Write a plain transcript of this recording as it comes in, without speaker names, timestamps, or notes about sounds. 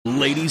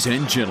Ladies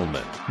and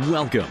gentlemen,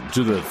 welcome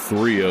to the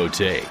 3-0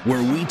 Take,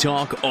 where we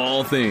talk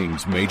all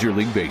things Major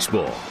League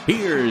Baseball.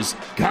 Here's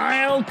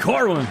Kyle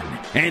Corwin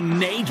and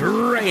Nate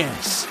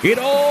Reyes. It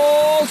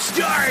all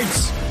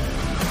starts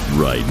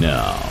right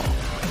now.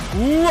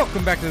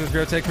 Welcome back to the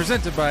 3-0 Take,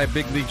 presented by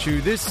Big League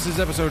Chew. This is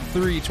episode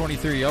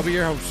 323. I'll be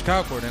your host,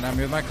 Kyle Corwin, and I'm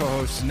here with my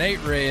co-hosts,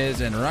 Nate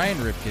Reyes and Ryan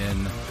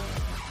Ripken.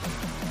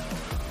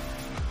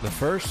 The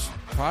first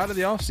pod of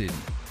the offseason.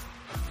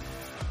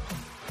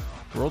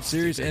 World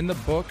Series in the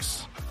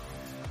books.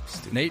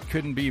 Stupid. Nate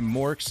couldn't be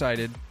more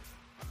excited.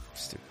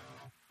 Stupid.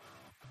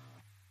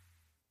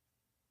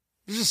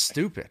 It's just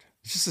stupid.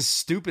 It's just a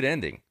stupid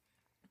ending.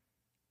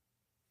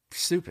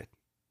 Stupid.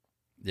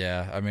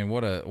 Yeah, I mean,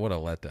 what a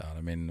letdown. I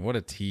mean, what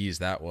a tease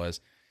that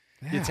was.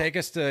 Yeah. You take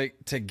us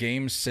to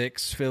Game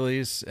 6,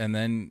 Phillies, and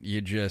then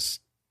you just...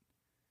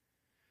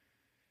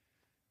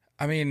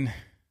 I mean,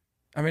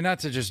 not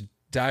to just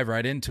dive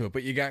right into it,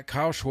 but you got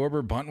Kyle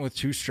Schwarber bunting with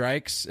 2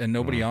 strikes and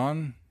nobody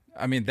on.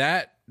 I mean,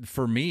 that,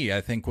 for me,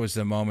 I think was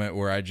the moment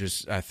where I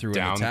threw in the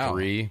towel. Down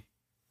 3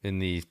 in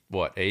the,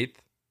 8th?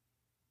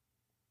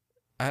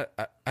 I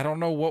don't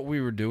know what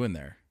we were doing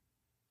there.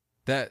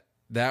 That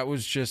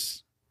was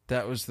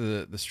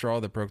the straw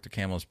that broke the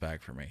camel's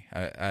back for me.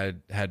 I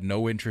had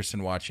no interest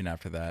in watching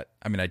after that.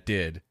 I mean, I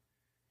did,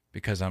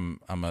 because I'm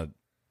a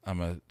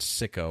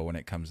sicko when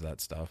it comes to that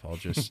stuff. I'll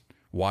just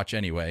watch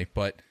anyway.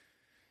 But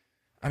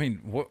I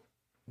mean,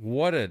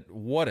 what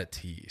a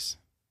tease.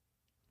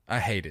 I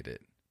hated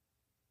it.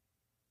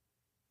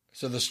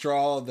 So the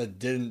straw that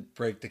didn't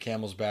break the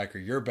camel's back, or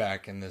your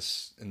back in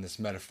this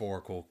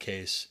metaphorical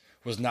case,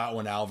 was not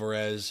when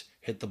Alvarez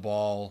hit the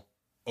ball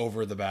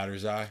over the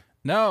batter's eye?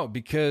 No,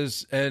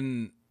 because,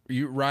 and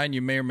you, Ryan,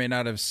 you may or may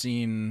not have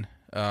seen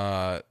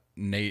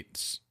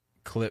Nate's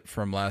clip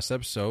from last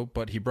episode,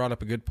 but he brought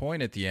up a good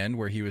point at the end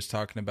where he was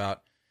talking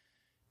about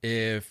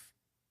if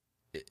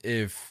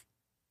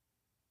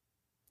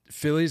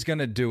Philly's going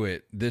to do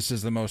it, this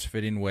is the most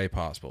fitting way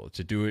possible.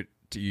 To do it,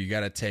 you got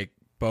to take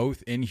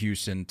both in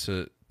Houston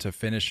to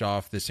finish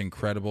off this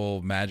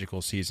incredible,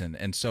 magical season.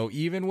 And so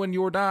even when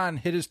Jordan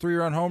hit his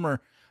 3-run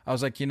homer, I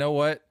was like, you know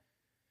what?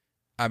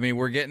 I mean,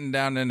 we're getting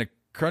down into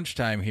crunch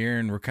time here,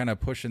 and we're kind of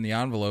pushing the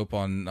envelope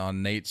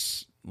on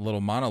Nate's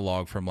little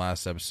monologue from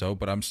last episode,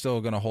 but I'm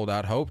still going to hold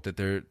out hope that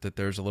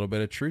there's a little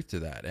bit of truth to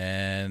that.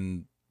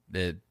 And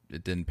it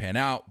didn't pan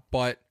out.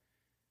 But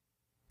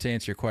to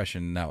answer your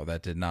question, no,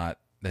 that did not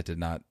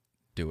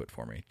do it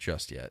for me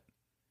just yet.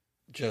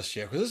 Just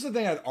yet. Because this is the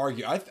thing I'd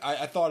argue. I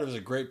thought it was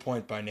a great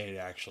point by Nate,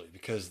 actually,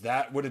 because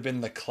that would have been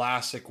the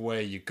classic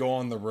way. You go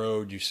on the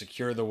road, you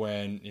secure the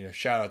win.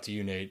 Shout out to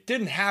you, Nate.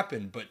 Didn't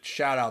happen, but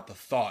shout out the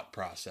thought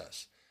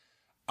process.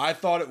 I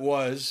thought it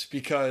was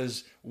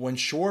because when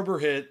Schwarber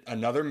hit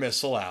another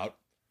missile out,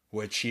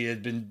 which he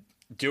had been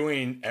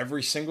doing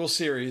every single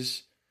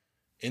series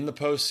in the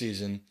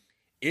postseason,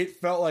 it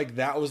felt like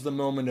that was the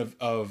moment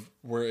of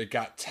where it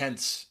got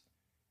tense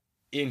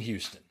in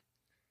Houston.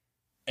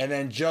 And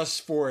then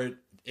just for it,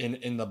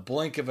 in the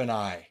blink of an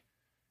eye,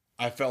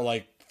 I felt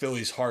like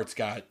Philly's hearts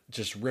got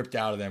just ripped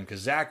out of them, because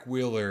Zach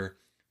Wheeler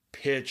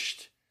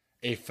pitched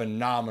a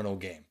phenomenal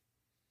game.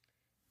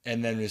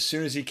 And then as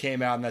soon as he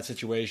came out in that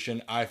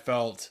situation, I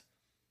felt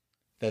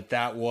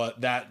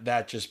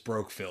that just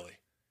broke Philly.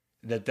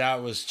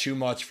 That was too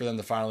much for them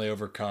to finally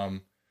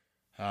overcome.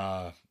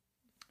 And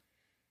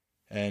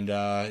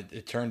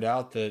it turned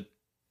out that,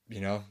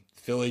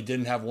 Philly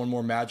didn't have one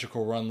more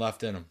magical run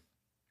left in them.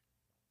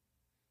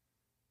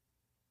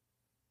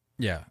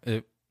 Yeah.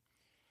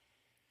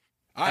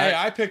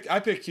 I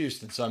picked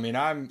Houston, so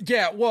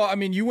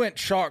you went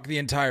chalk the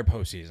entire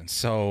postseason,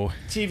 so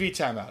TV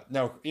timeout.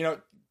 No,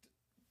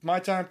 my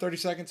time, 30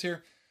 seconds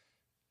here.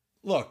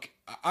 Look,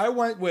 I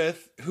went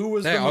with who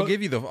was. Hey, I'll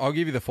give you the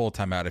full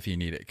timeout if you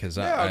need it, because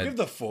I'll give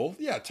the full.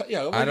 I'll give you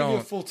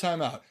a full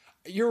timeout.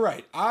 You're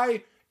right.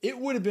 It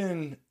would have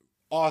been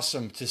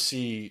awesome to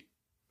see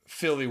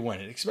Philly win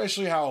it,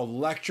 especially how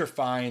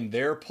electrifying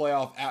their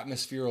playoff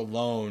atmosphere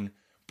alone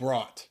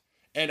brought.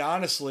 And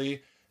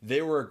honestly,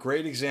 they were a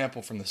great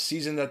example from the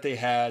season that they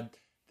had.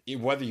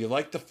 Whether you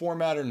like the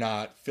format or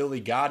not, Philly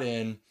got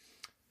in.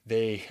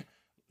 They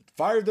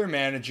fired their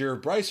manager.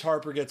 Bryce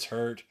Harper gets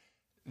hurt.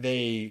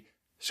 They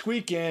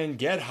squeak in,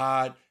 get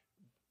hot,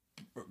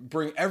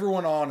 bring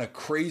everyone on a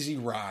crazy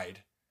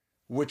ride,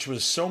 which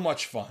was so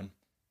much fun.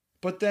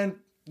 But then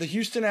the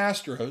Houston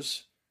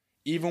Astros,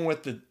 even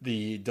with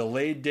the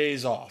delayed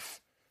days off,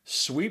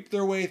 sweep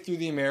their way through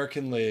the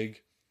American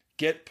League,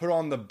 get put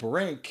on the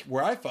brink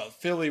where I thought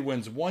Philly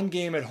wins one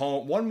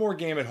more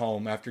game at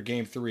home after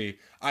Game 3.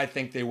 I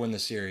think they win the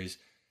series.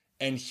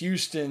 And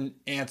Houston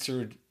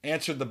answered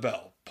the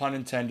bell, pun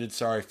intended.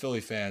 Sorry,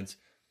 Philly fans.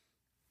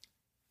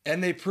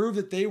 And they proved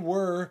that they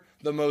were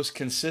the most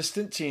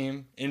consistent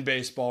team in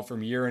baseball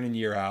from year in and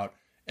year out,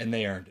 and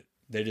they earned it.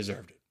 They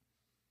deserved it.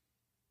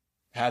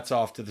 Hats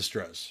off to the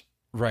Astros.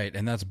 Right,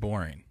 and that's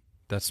boring.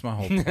 That's my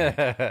whole point.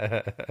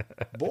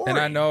 Boring. And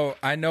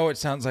I know it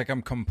sounds like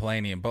I'm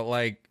complaining, but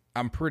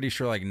I'm pretty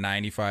sure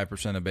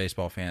 95% of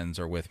baseball fans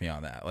are with me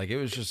on that.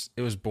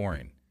 It was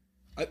boring.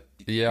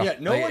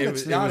 No one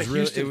that's not a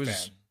Houston fan.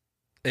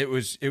 It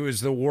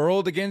was the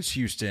world against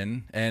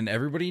Houston, and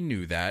everybody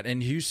knew that,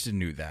 and Houston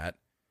knew that.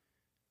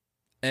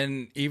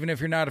 And even if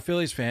you're not a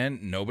Phillies fan,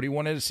 nobody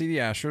wanted to see the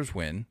Astros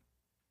win.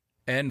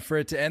 And for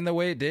it to end the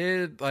way it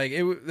did, like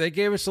they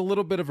gave us a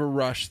little bit of a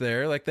rush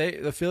there. Like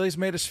the Phillies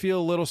made us feel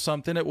a little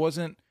something. It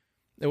wasn't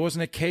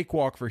a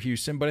cakewalk for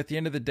Houston, but at the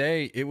end of the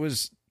day, it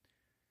was.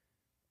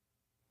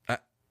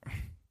 At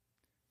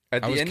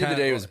the end of the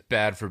day, it was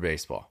bad for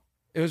baseball.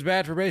 It was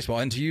bad for baseball.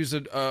 And to use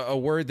a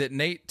word that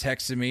Nate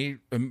texted me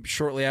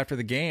shortly after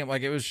the game,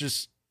 like I was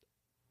just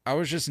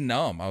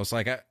numb. I was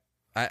like,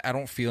 I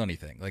don't feel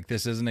anything. Like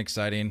this isn't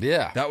exciting.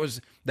 Yeah, that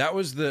was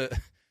the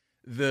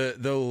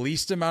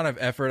least amount of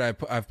effort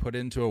I've put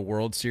into a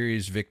World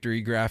Series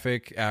victory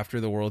graphic after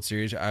the World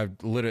Series.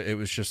 It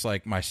was just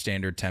like my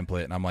standard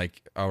template, and I'm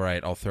like, all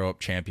right, I'll throw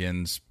up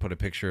champions, put a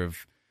picture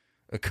of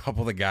a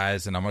couple of the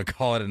guys, and I'm gonna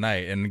call it a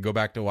night, and go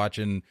back to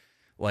watching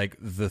like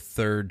the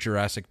third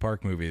Jurassic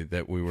Park movie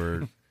that we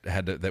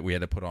had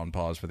to put on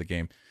pause for the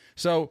game.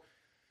 So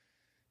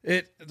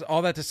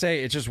all that to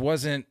say, it just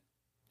wasn't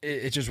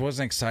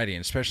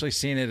exciting, especially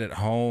seeing it at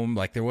home.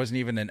 Like there wasn't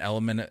even an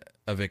element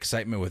of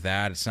excitement with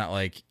that. It's not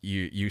like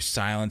you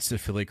silence the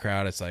Philly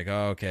crowd. It's like,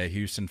 oh, okay,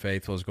 Houston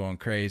faithful is going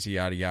crazy,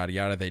 yada yada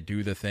yada. They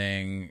do the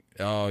thing.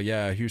 Oh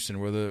yeah,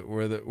 Houston, we're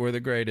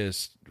the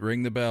greatest.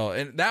 Ring the bell.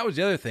 And that was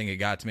the other thing that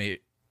got to me,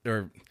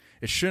 or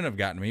it shouldn't have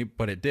gotten to me,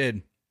 but it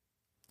did.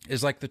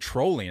 Is like the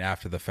trolling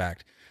after the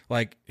fact.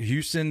 Like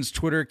Houston's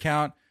Twitter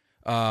account.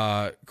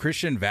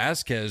 Christian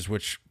Vasquez,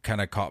 which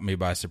kind of caught me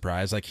by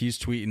surprise. Like he's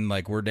tweeting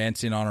like we're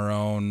dancing on our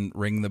own,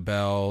 ring the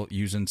bell,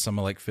 using some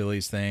of like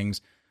Philly's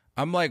things.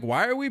 I'm like,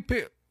 why are we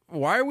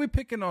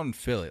picking on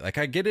Philly? Like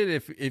I get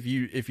it if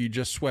you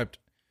just swept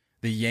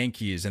the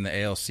Yankees in the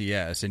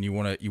ALCS and you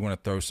want to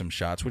throw some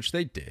shots, which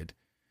they did.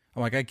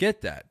 I'm like, I get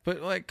that,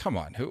 but like, come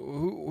on,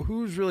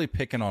 who's really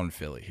picking on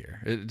Philly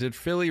here? Did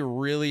Philly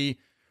really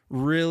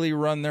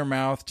run their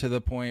mouth to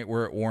the point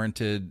where it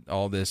warranted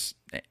all this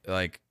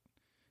like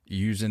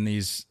using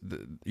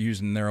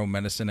their own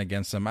medicine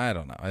against them? I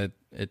don't know.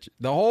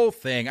 The whole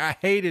thing, I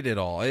hated it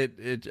all.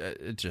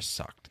 It just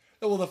sucked.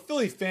 Well, the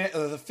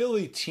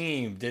Philly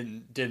team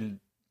didn't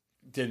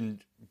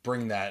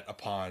bring that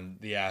upon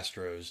the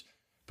Astros,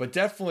 but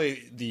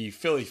definitely the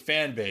Philly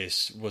fan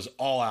base was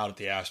all out at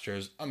the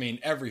Astros. I mean,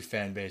 every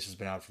fan base has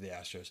been out for the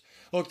Astros.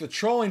 Look, the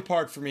trolling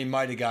part for me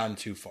might have gone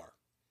too far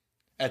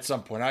at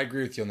some point. I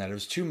agree with you on that. It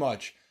was too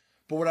much.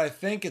 But what I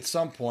think at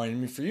some point, I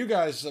mean, for you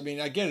guys, I mean,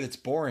 I get it. It's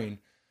boring.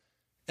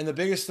 And the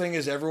biggest thing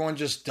is everyone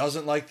just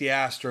doesn't like the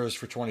Astros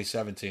for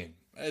 2017.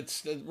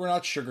 We're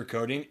not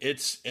sugarcoating.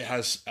 It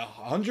has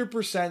 100%,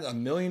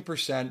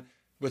 1,000,000%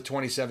 with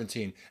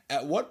 2017.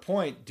 At what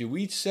point do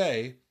we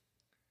say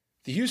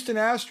the Houston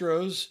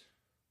Astros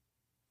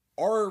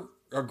are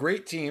a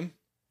great team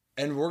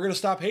and we're going to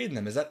stop hating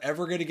them? Is that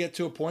ever going to get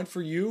to a point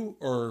for you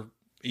or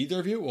either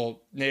of you?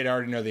 Well, Nate, I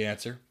already know the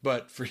answer,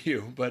 but for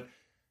you,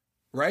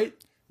 right?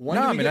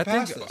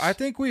 I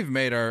think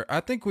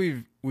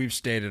we've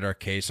stated our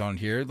case on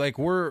here. Like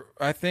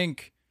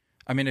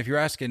if you're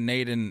asking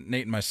Nate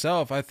and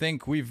myself, I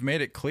think we've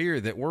made it clear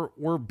that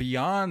we're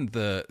beyond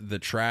the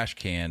trash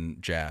can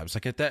jabs.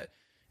 Like at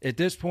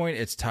this point,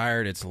 it's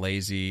tired, it's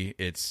lazy,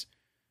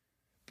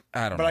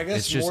 I don't know. But I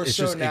guess it's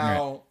just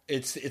now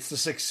ignorant. It's the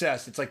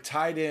success. It's like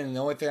tied in. And the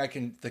only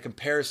thing the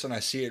comparison I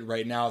see it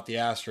right now at the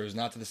Astros,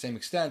 not to the same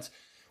extent,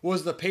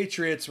 was the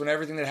Patriots when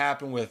everything that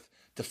happened with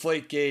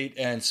Deflategate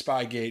and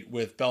Spygate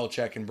with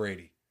Belichick and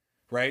Brady,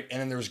 right?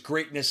 And then there was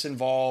greatness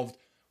involved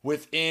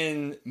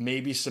within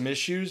maybe some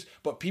issues,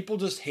 but people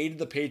just hated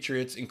the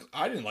Patriots.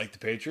 I didn't like the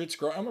Patriots.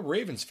 I'm a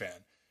Ravens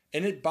fan,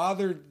 and it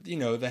bothered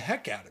the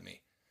heck out of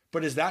me.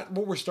 But is that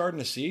what we're starting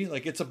to see?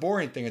 Like it's a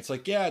boring thing. It's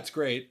like, yeah, it's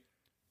great,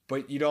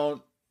 but you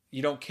don't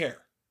care.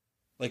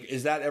 Like,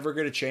 is that ever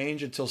going to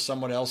change until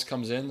someone else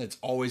comes in that's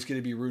always going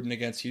to be rooting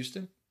against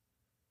Houston?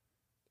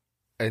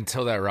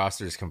 Until that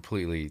roster is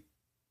completely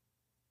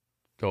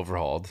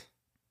overhauled,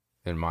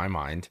 in my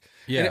mind.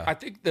 Yeah, and I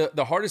think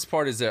the hardest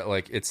part is that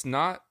like it's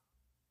not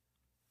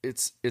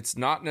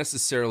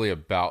necessarily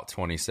about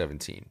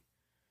 2017.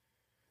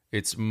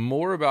 It's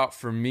more about,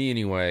 for me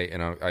anyway,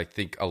 and I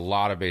think a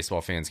lot of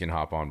baseball fans can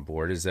hop on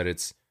board, is that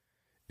it's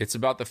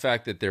about the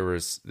fact that there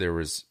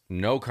was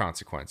no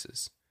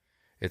consequences.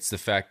 It's the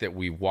fact that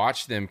we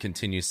watched them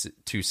continue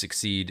to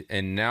succeed,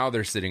 and now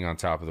they're sitting on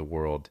top of the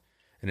world.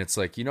 And it's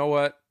like, you know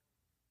what?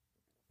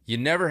 You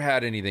never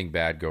had anything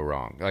bad go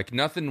wrong. Like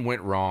nothing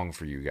went wrong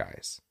for you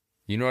guys.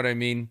 You know what I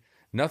mean?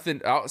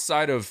 Nothing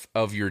outside of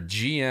your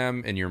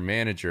GM and your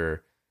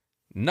manager.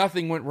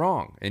 Nothing went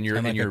wrong, and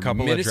your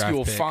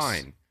minuscule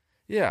fine.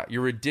 Yeah,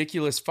 your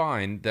ridiculous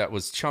fine that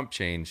was chump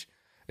change.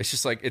 It's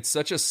just like it's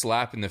such a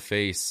slap in the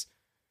face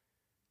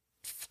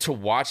to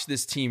watch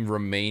this team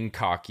remain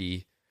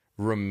cocky,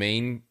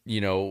 remain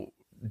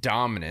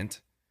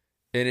dominant,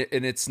 and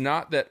it's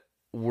not that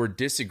we're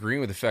disagreeing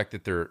with the fact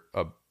that they're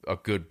a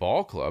good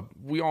ball club.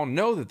 We all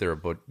know that they're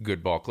a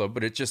good ball club,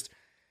 but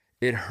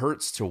it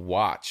hurts to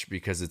watch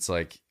because it's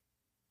like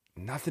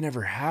nothing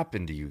ever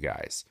happened to you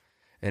guys.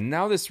 And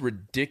now this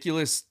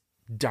ridiculous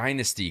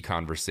dynasty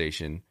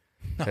conversation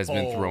has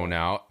been thrown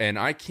out, and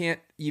I can't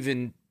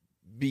even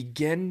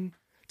begin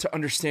to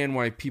understand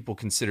why people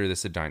consider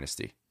this a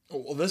dynasty.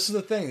 Well, this is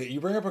the thing that you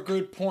bring up a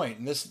good point.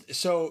 And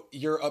so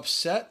you're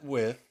upset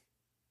with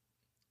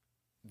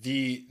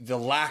the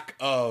lack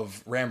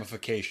of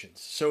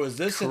ramifications. So is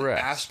this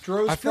Correct. an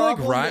Astros I feel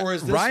problem, like or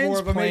is this Ryan's more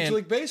of a playing, Major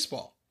League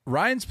Baseball?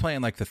 Ryan's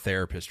playing like the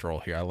therapist role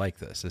here. I like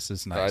this. This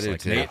is nice.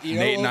 Like Nate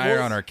and I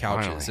are on our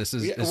couches.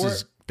 Finally. This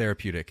is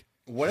therapeutic.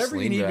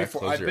 Whatever you need back,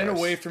 before. close I've your been eyes.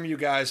 away from you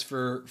guys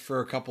for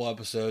a couple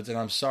episodes, and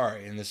I'm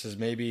sorry. And this is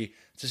maybe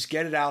just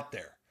get it out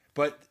there.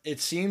 But it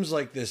seems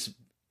like this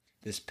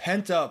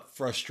pent up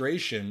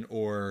frustration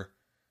or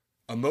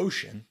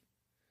emotion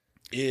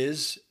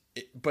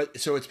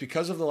so it's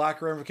because of the lack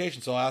of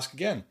ramifications. So I'll ask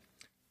again: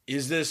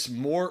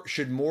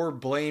 should more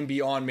blame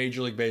be on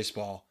Major League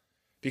Baseball?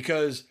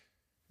 Because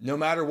no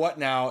matter what,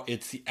 now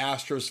it's the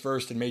Astros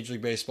first, and Major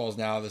League Baseball is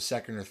now the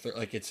second or third.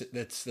 Like it's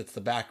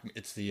the back.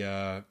 It's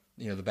the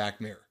the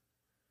back mirror.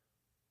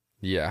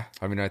 Yeah.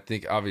 I mean, I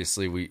think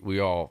obviously we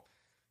all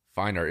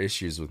find our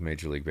issues with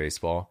Major League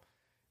Baseball,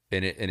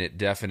 and it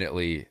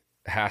definitely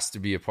has to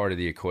be a part of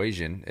the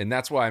equation. And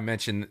that's why I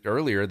mentioned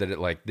earlier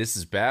that this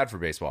is bad for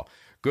baseball.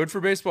 Good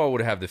for baseball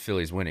would have the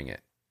Phillies winning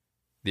it.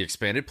 The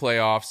expanded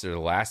playoffs, they're the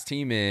last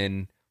team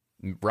in.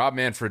 Rob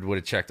Manfred would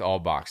have checked all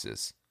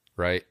boxes,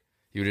 right?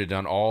 He would have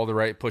done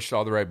pushed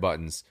all the right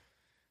buttons.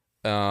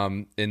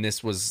 And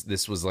this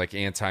was like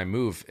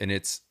anti-move, and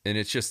it's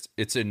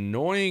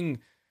annoying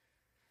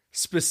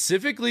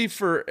specifically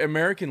for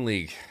American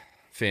League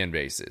fan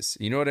bases.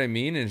 You know what I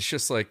mean? And it's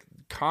just like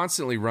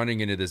constantly running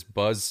into this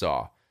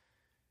buzzsaw.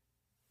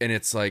 And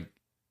it's like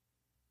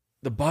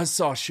the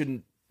buzzsaw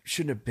shouldn't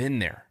have been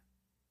there.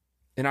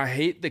 And I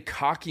hate the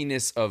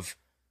cockiness of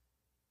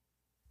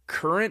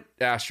current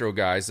Astro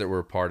guys that were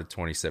a part of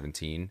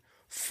 2017,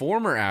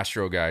 former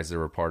Astro guys that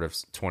were part of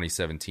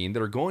 2017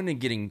 that are going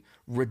and getting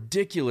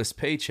ridiculous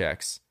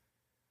paychecks.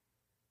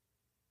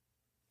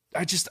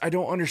 I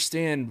don't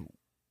understand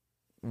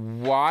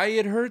why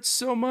it hurts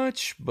so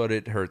much, but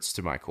it hurts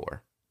to my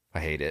core. I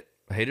hate it.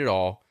 I hate it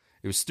all.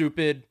 It was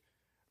stupid.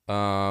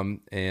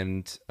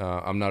 And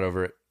I'm not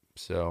over it.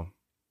 So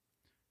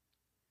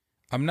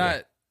I'm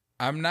not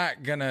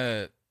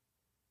gonna,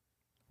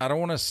 I don't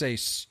want to say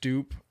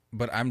stoop,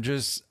 but I'm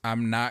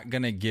not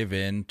going to give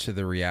in to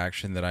the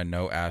reaction that I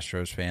know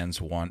Astros fans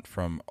want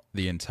from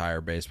the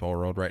entire baseball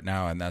world right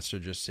now. And that's to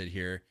just sit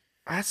here.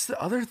 That's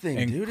the other thing,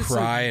 and dude.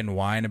 Cry and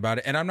whine about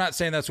it. And I'm not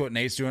saying that's what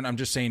Nate's doing. I'm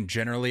just saying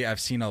generally I've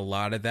seen a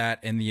lot of that.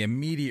 And the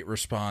immediate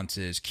response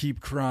is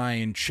keep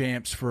crying,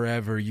 champs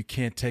forever. You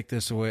can't take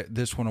this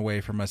one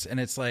away from us. And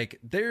it's like,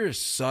 there is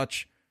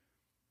such,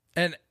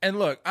 and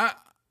look,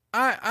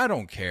 I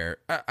don't care.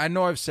 I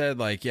know I've said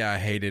like, yeah, I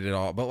hated it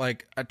all, but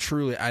like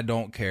I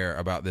don't care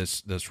about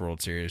this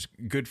World Series.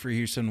 Good for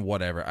Houston,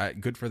 whatever.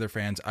 Good for their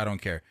fans. I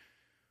don't care.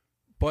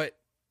 But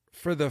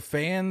for the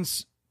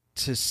fans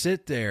to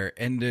sit there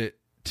and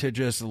to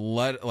just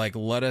let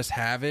us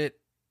have it,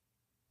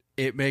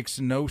 it makes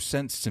no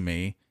sense to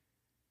me,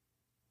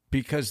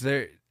 because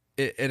at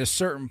a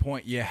certain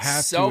point you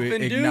have to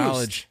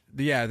acknowledge,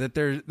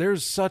 that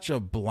there's such a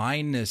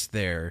blindness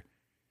there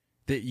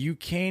that you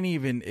can't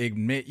even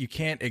admit, you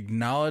can't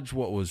acknowledge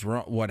what was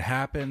wrong, what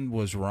happened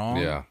was wrong.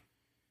 Yeah.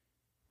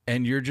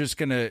 And you're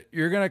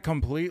gonna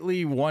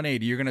completely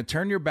 180. You're gonna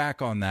turn your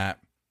back on that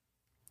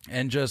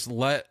and just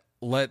let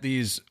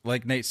these,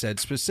 like Nate said,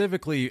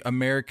 specifically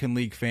American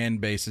League fan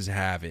bases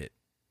have it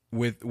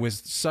with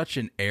such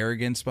an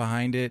arrogance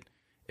behind it.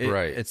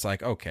 Right. It's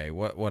like, okay,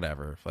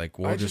 whatever. Like,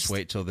 we'll just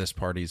wait till this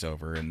party's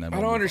over, and then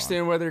I don't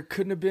understand why there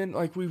couldn't have been,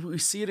 like, we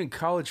see it in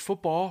college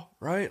football,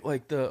 right?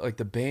 Like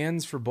the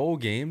bans for bowl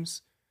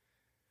games.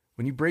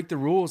 When you break the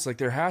rules, like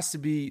there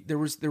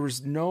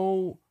was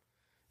no,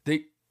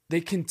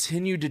 they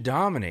continued to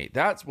dominate.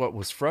 That's what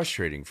was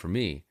frustrating for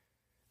me.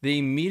 They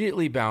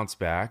immediately bounced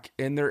back,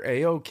 and they're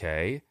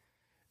A-okay,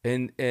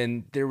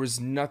 and there was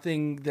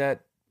nothing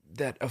that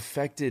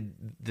affected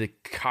the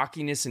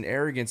cockiness and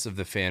arrogance of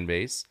the fan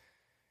base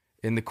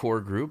in the core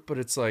group. But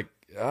it's like,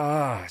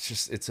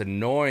 it's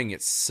annoying.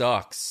 It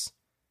sucks.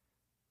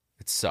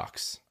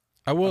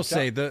 I will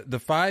say the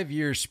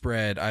 5-year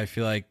spread, I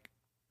feel like,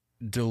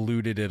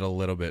 diluted it a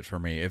little bit for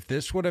me. If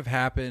this would have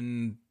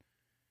happened,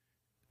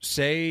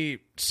 say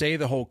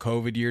the whole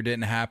COVID year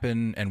didn't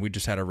happen and we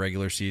just had a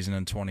regular season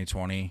in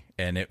 2020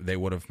 and they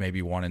would have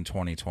maybe won in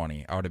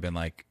 2020, I would have been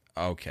like,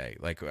 okay,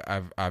 like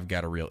I've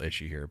got a real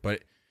issue here.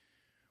 But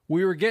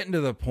we were getting to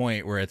the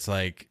point where it's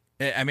like,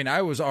 I mean,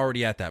 I was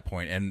already at that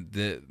point,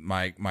 and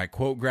my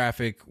quote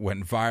graphic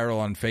went viral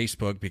on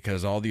Facebook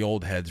because all the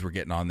old heads were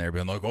getting on there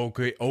being like,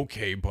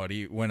 okay,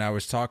 buddy, when I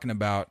was talking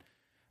about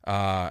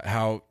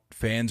how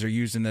fans are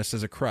using this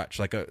as a crutch,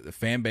 like the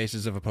fan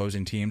bases of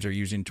opposing teams are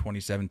using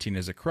 2017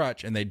 as a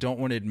crutch, and they don't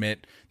want to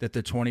admit that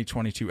the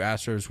 2022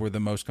 Astros were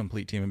the most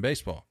complete team in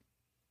baseball.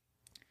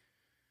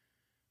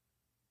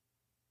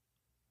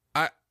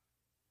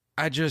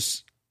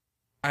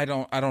 I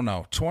don't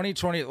know.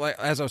 2020, like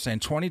as I was saying,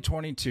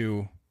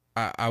 2022.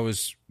 I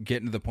was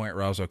getting to the point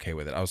where I was okay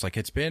with it. I was like,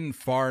 it's been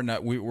far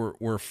enough.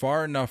 We're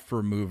far enough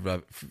removed,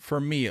 for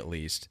me at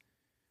least.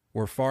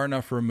 We're far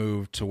enough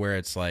removed to where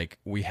it's like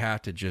we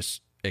have to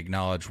just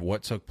acknowledge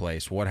what took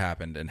place, what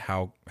happened, and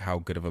how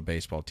good of a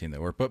baseball team they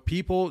were. But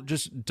people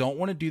just don't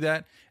want to do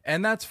that,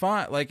 and that's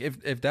fine. Like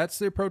if that's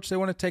the approach they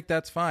want to take,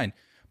 that's fine.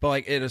 But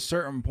like at a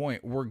certain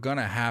point, we're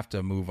gonna have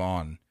to move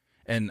on.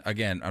 And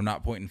again, I'm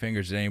not pointing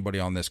fingers at anybody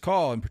on this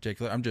call in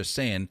particular. I'm just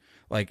saying,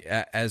 like,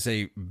 as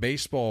a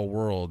baseball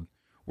world,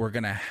 we're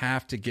going to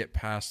have to get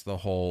past the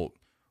whole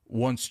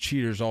once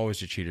cheaters, always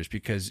the cheaters,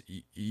 because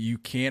you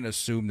can't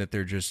assume that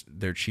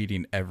they're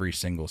cheating every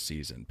single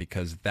season,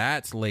 because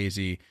that's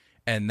lazy.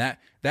 And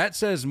that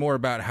says more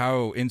about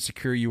how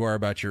insecure you are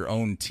about your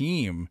own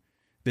team,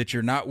 that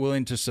you're not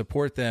willing to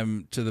support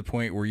them to the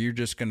point where you're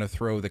just going to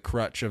throw the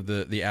crutch of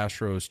the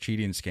Astros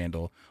cheating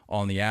scandal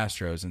on the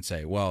Astros and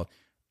say, well,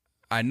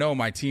 I know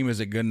my team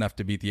isn't good enough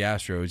to beat the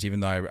Astros, even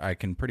though I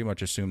can pretty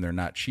much assume they're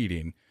not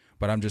cheating,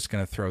 but I'm just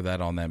going to throw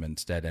that on them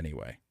instead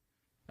anyway.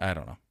 I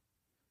don't know.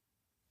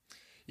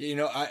 You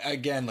know,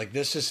 like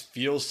this just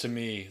feels to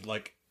me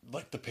like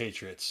the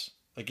Patriots.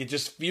 Like it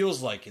just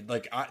feels like it.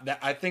 Like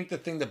I think the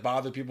thing that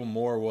bothered people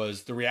more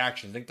was the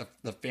reaction. I think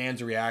the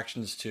fans'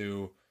 reactions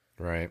to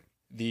right.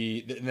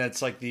 And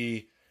that's like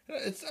I'm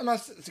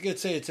not going to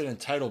say it's an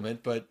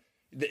entitlement, but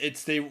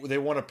they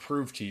want to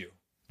prove to you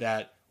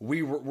that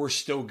we're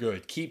still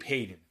good. Keep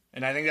hating.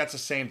 And I think that's the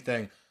same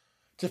thing.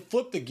 To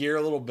flip the gear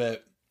a little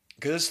bit,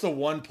 because it's the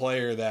one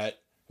player that,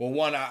 well,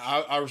 one,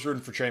 I was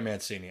rooting for Trey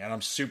Mancini, and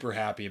I'm super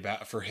happy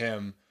for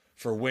him,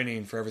 for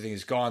winning, for everything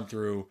he's gone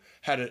through.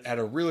 Had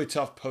a really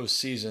tough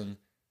postseason,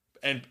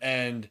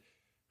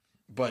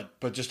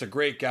 but just a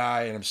great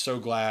guy, and I'm so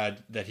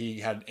glad that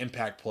he had an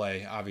impact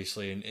play,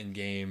 obviously, in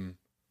game,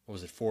 what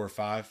was it, 4 or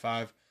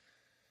 5?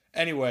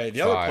 Anyway,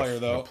 the other player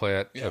though,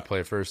 I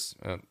play first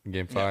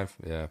game 5.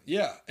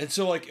 Yeah. And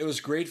so like it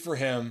was great for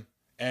him,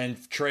 and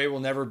Trey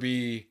will never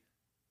be.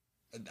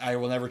 I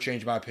will never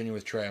change my opinion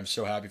with Trey. I'm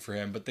so happy for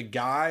him. But the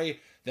guy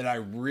that I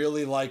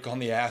really like on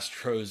the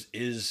Astros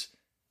is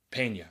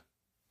Pena.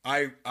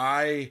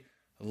 I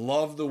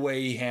love the way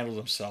he handled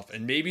himself,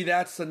 and maybe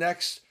that's the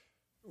next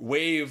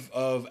wave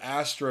of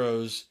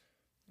Astros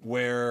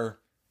where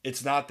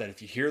it's not that.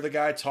 If you hear the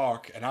guy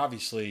talk, and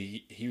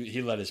obviously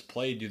he let his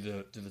play do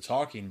the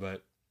talking,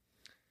 but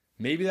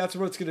maybe that's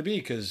what it's going to be,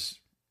 because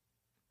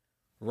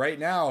right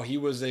now he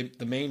was the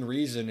main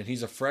reason, and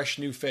he's a fresh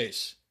new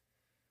face.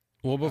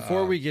 Well,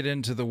 before we get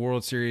into the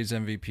World Series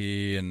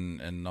MVP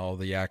and all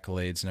the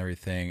accolades and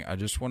everything, I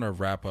just want to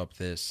wrap up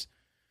this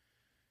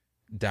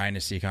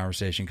dynasty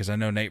conversation, because I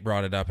know Nate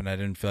brought it up and I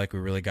didn't feel like we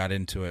really got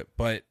into it.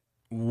 But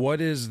what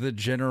is the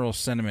general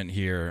sentiment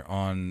here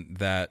on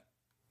that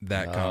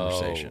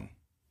conversation?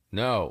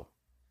 No.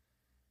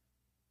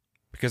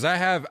 Because I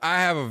have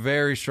a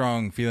very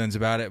strong feelings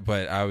about it,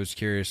 but I was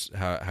curious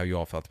how you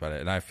all felt about it.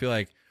 And I feel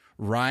like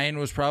Ryan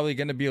was probably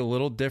going to be a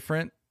little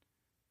different.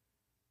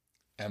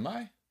 Am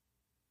I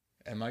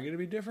going to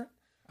be different?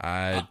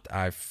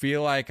 I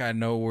feel like I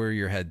know where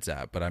your head's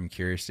at, but I'm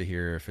curious to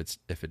hear if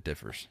it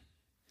differs.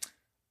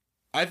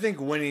 I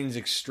think winning is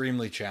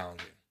extremely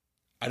challenging.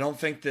 I don't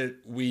think that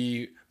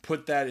we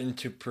put that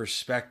into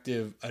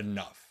perspective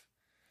enough.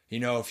 You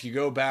know, if you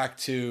go back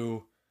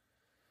to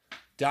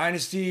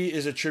dynasty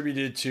is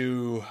attributed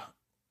to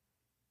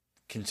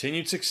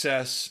continued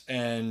success,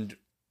 and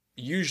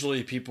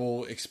usually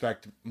people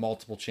expect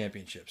multiple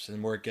championships.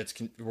 And where it's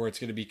going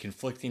to be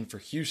conflicting for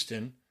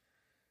Houston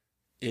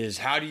is,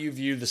 how do you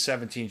view the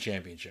 17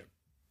 championship?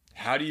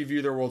 How do you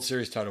view their World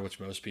Series title, which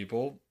most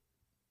people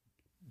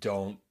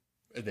don't?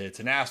 It's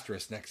an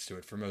asterisk next to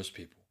it for most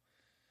people.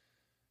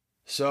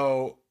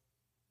 So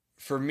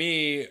for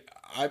me,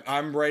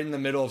 I'm right in the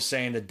middle of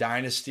saying the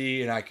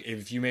dynasty, and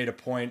if you made a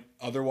point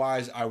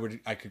otherwise,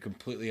 I could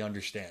completely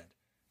understand.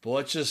 But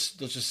let's just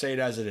say it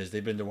as it is.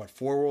 They've been to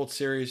 4 World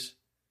Series,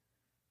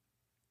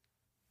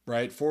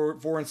 right?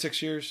 4 in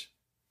 6 years.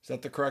 Is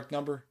that the correct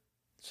number?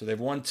 So they've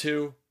won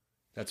 2.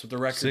 That's what the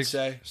records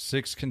say.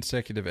 6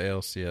 consecutive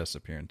ALCS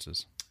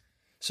appearances.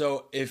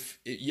 So if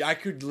you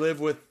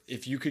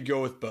could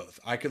go with both,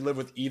 I could live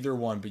with either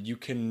one, but you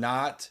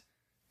cannot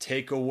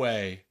take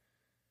away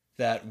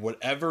that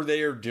whatever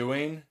they are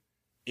doing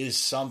is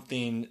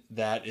something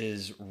that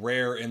is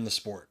rare in the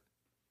sport.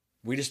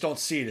 We just don't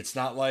see it. It's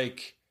not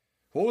like,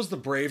 what was the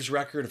Braves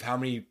record of how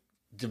many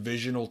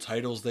divisional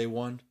titles they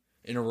won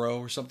in a row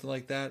or something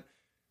like that?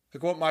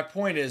 Like, what my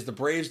point is, the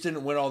Braves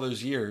didn't win all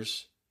those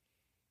years.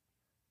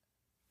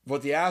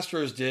 What the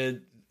Astros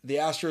did, the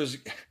Astros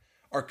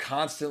are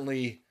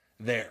constantly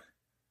there.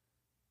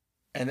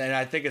 And then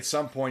I think at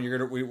some point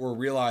we're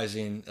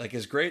realizing, like,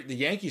 as great the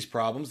Yankees'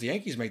 problems, the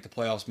Yankees make the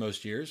playoffs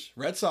most years.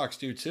 Red Sox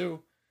do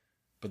too.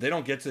 But they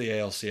don't get to the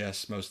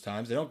ALCS most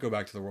times. They don't go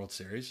back to the World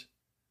Series.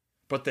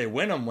 But they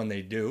win them when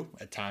they do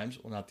at times.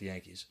 Well, not the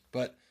Yankees.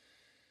 But,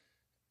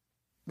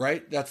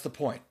 right? That's the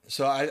point.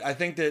 So I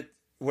think that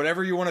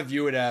whatever you want to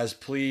view it as,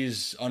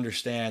 please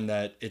understand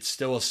that it's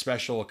still a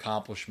special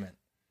accomplishment.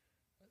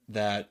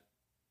 that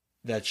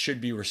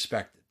should be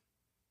respected,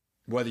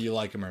 whether you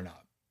like him or not.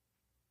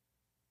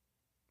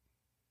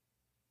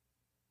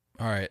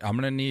 All right, I'm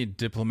going to need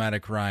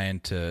diplomatic Ryan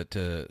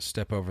to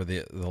step over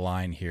the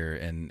line here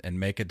and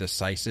make a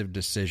decisive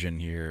decision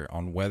here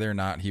on whether or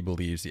not he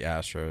believes the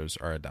Astros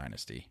are a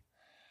dynasty.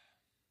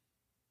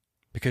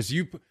 Because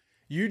you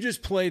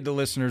just played the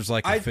listeners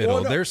like a fiddle.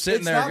 Well, no, they're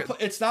sitting there.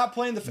 It's not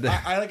playing the.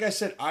 Like I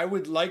said, I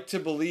would like to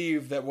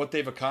believe that what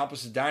they've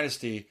accomplished is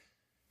dynasty,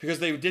 because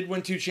they did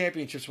win 2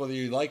 championships, whether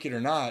you like it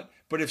or not.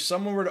 But if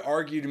someone were to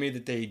argue to me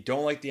that they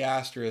don't like the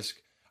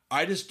asterisk,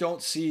 I just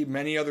don't see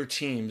many other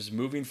teams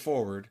moving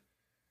forward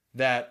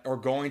that are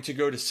going to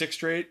go to 6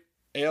 straight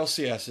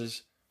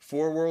ALCSs,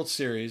 4 World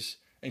Series,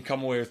 and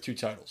come away with 2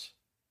 titles.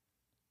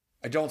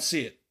 I don't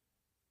see it.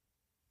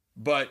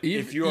 But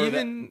if you're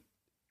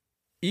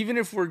even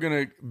if we're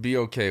going to be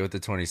okay with the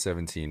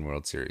 2017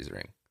 World Series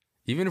ring,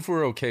 even if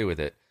we're okay with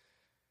it,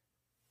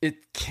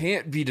 it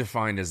can't be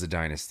defined as a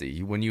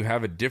dynasty when you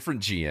have a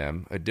different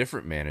GM, a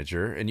different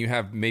manager, and you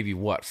have maybe,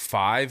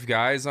 5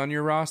 guys on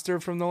your roster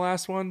from the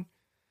last one?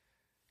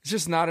 It's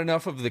just not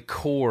enough of the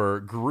core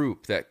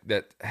group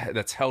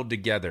that's held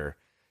together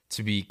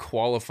to be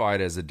qualified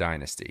as a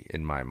dynasty,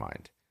 in my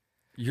mind.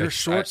 Your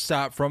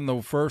shortstop from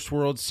the first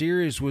World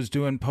Series was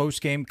doing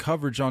post-game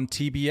coverage on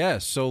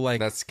TBS. So, like,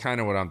 that's kind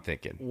of what I'm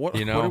thinking. What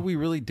are we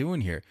really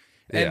doing here?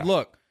 And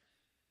look,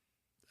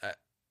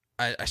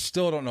 I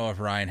still don't know if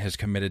Ryan has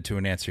committed to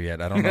an answer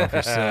yet. I don't know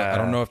if I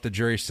don't know if the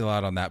jury's still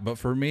out on that. But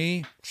for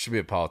me, should be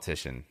a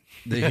politician.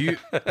 Look,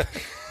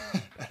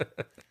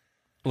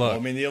 well, I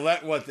mean, the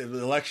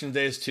election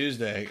day is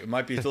Tuesday. It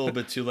might be a little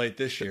bit too late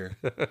this year.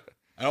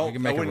 I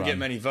wouldn't get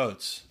many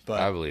votes, but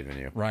I believe in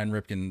you. Ryan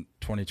Ripken,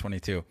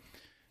 2022.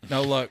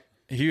 No, look,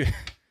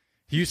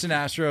 Houston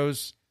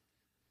Astros,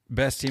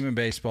 best team in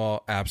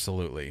baseball,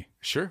 absolutely.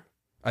 Sure.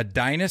 A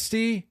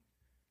dynasty,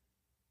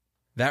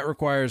 that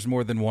requires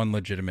more than one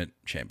legitimate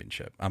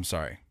championship. I'm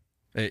sorry.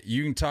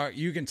 You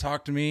can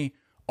talk to me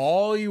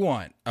all you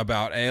want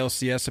about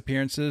ALCS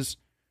appearances.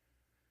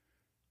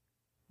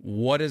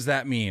 What does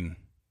that mean?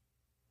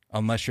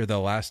 Unless you're the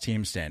last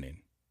team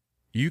standing.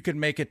 You could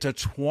make it to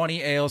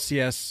 20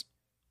 ALCS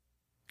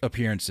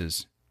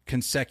appearances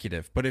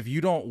consecutive. But if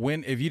you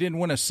didn't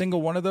win a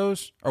single one of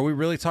those, are we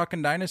really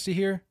talking dynasty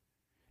here?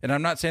 And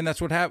I'm not saying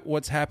that's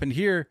what's happened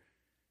here,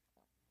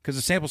 because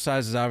the sample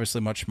size is obviously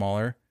much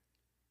smaller.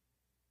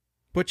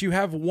 But you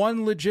have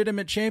one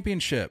legitimate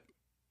championship.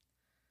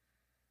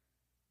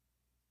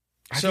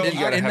 So you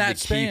gotta have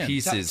the key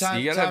pieces.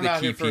 You gotta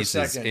have the key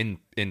pieces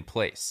in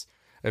place.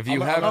 If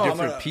you have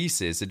different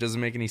pieces, it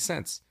doesn't make any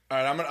sense. All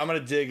right, I'm gonna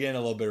dig in a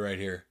little bit right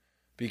here,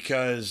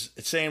 because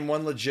it's saying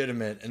one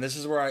legitimate, and this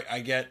is where I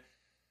get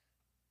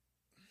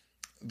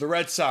the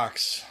Red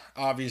Sox.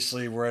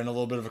 Obviously, were in a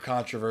little bit of a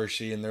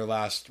controversy in their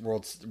last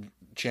World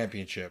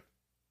Championship.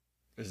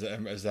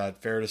 Is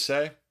that fair to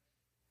say?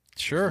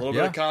 Sure. There's a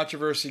little bit of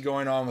controversy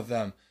going on with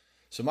them.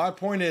 So my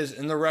point is,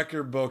 in the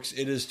record books,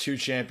 it is 2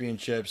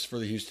 championships for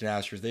the Houston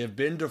Astros. They have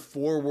been to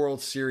 4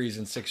 World Series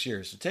in 6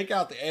 years. So take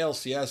out the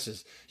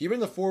ALCSs. You've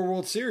been to 4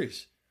 World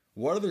Series.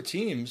 What other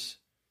teams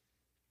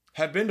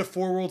have been to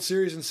 4 World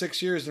Series in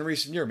 6 years in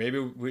recent year?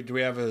 Maybe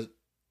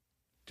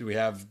do we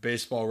have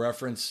Baseball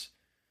Reference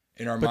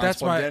in our minds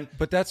plugged in?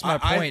 But that's my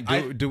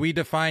point. Do we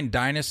define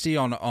dynasty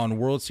on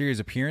World Series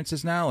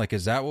appearances now? Like,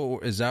 is that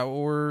what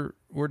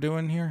we're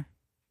doing here?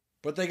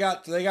 But they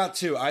got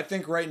 2. I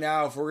think right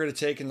now, if we're going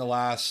to take in the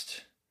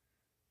last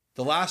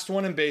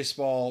one in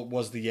baseball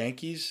was the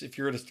Yankees. If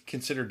you were to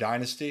consider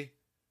dynasty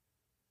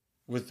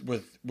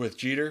with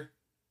Jeter,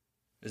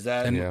 is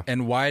that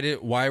and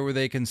why were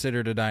they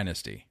considered a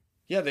dynasty?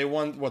 Yeah, they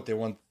won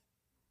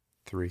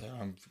 3.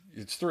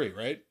 It's 3,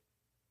 right?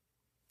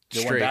 They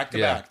straight, won back to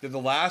back. They're the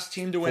last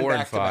team to win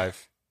back to back.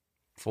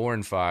 4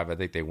 and 5. I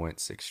think they went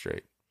 6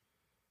 straight.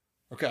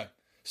 Okay.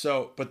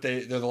 So, but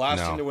they're the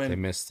last team to win. They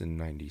missed in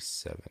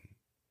 97.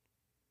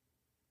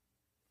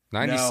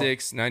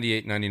 96,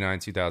 98, 99,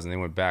 2000. They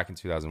went back in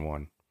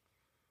 2001.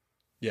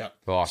 Yeah.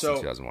 They lost in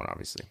 2001,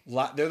 obviously.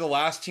 They're the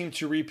last team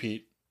to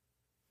repeat,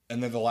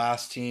 and they're the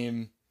last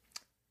team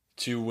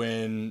to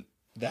win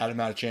that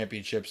amount of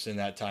championships in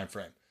that time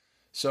frame.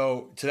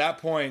 So, to that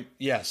point,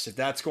 yes, if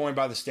that's going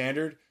by the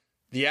standard,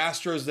 the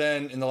Astros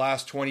then in the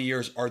last 20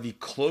 years are the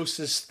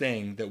closest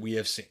thing that we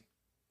have seen.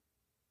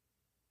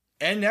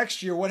 And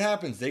next year, what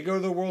happens? They go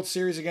to the World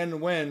Series again and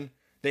win.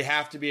 They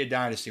have to be a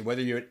dynasty.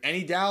 Whether you had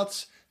any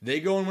doubts, they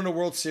go and win a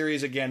World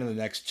Series again in the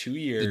next 2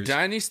 years. The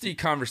dynasty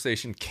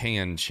conversation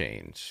can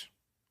change.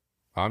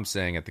 I'm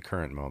saying at the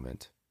current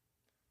moment.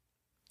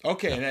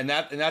 Okay, yeah. and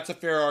that's a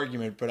fair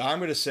argument, but I'm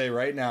going to say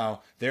right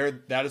now,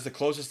 that is the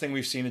closest thing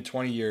we've seen in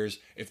 20 years.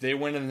 If they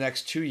win in the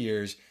next 2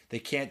 years, you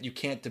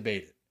can't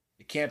debate it.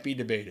 It can't be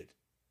debated.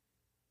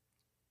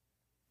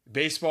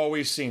 Baseball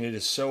we've seen, it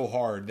is so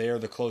hard. They are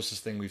the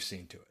closest thing we've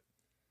seen to it.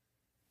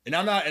 And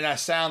I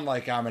sound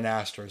like I'm an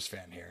Astros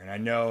fan here. And I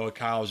know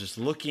Kyle's just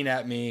looking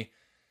at me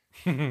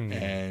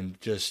and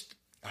just,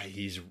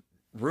 he's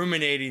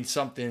ruminating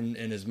something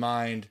in his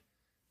mind.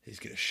 He's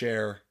going to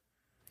share.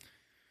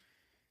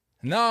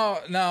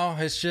 No,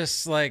 it's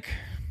just like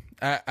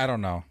I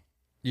don't know.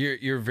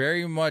 You're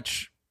very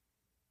much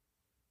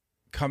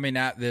coming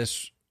at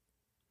this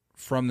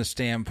from the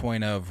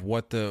standpoint of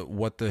what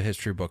the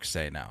history books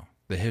say now.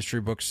 The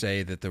history books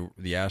say that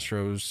the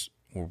Astros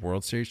were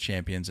World Series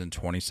champions in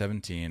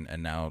 2017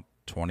 and now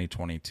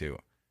 2022.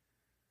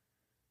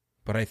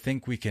 But I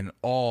think we can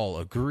all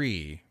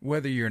agree,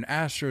 whether you're an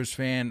Astros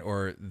fan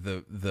or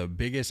the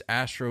biggest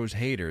Astros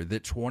hater,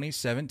 that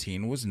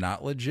 2017 was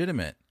not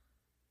legitimate.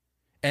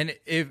 And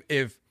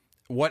if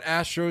what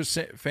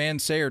Astros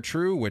fans say are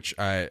true, which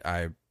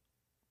I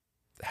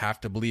have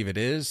to believe it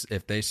is,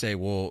 if they say,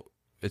 well,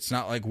 it's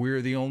not like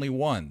we're the only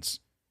ones,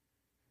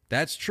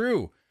 that's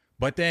true.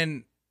 But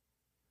then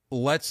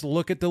let's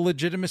look at the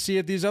legitimacy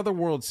of these other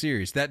World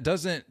Series. That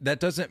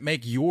doesn't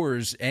make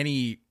yours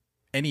any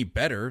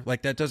better.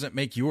 Like, that doesn't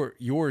make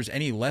yours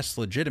any less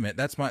legitimate.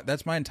 That's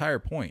my entire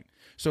point.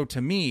 So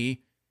to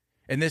me,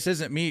 and this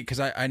isn't me, because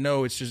I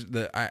know it's just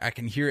I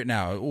can hear it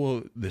now.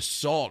 Well, the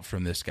salt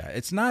from this guy.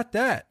 It's not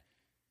that.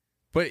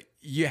 But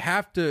you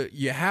have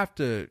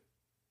to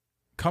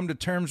come to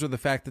terms with the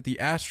fact that the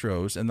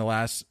Astros in the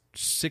last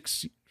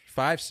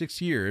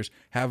 5-6 years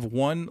have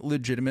one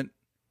legitimate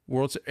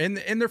World Series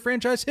in their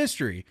franchise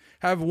history,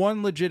 have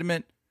one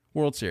legitimate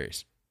World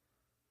Series.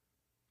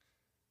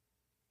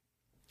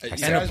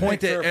 And a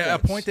point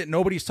that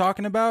nobody's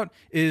talking about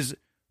is,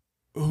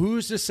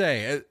 who's to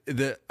say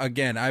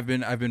again, I've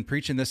been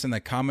preaching this in the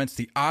comments.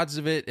 The odds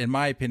of it, in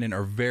my opinion,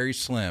 are very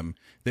slim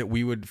that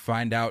we would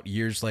find out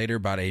years later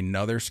about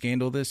another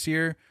scandal this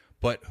year.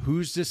 But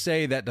who's to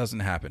say that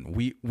doesn't happen?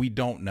 We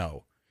don't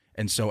know.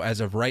 And so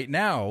as of right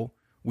now,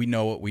 we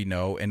know what we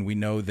know, and we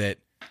know that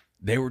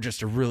they were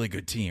just a really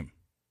good team.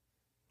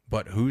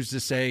 But who's to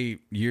say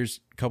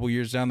couple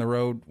years down the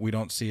road, we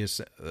don't see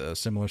a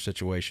similar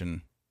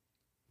situation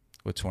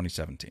with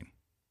 2017.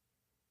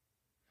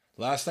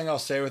 Last thing I'll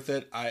say with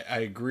it, I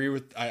agree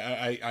with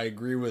I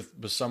agree with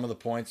some of the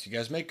points. You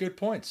guys make good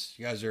points.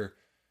 You guys are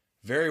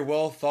very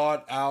well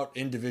thought out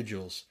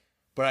individuals.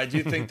 But I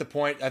do think the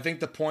point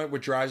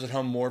what drives it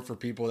home more for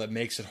people, that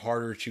makes it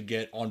harder to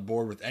get on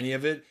board with any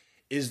of it,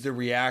 is the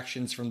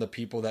reactions from the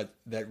people that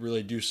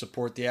really do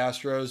support the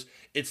Astros.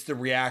 It's the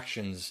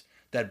reactions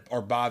that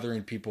are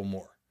bothering people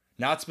more.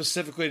 Not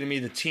specifically to me,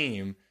 the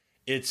team.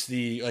 It's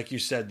the, like you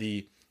said,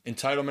 the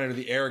entitlement or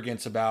the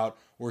arrogance about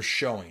we're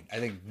showing. I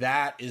think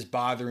that is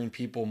bothering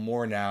people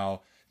more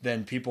now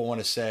than people want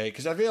to say.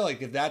 Because I feel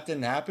like if that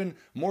didn't happen,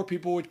 more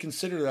people would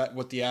consider that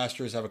what the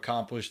Astros have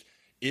accomplished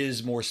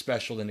is more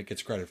special than it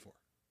gets credit for.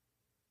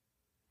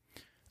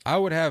 I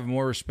would have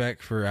more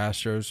respect for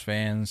Astros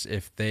fans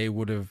if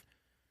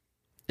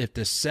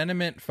the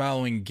sentiment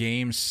following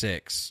Game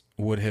 6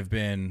 would have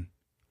been,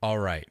 all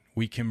right,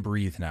 we can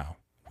breathe now.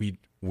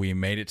 We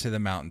made it to the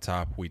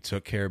mountaintop. We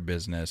took care of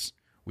business.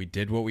 We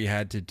did what we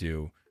had to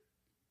do.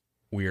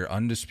 We are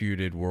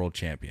undisputed world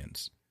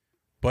champions.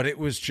 But it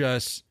was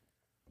just,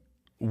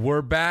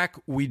 we're back.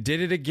 We did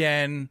it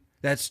again.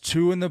 That's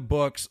 2 in the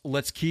books.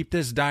 Let's keep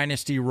this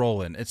dynasty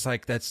rolling. It's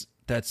like, that's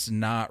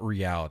not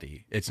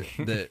reality. It's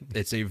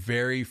a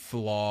very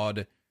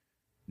flawed,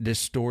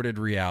 distorted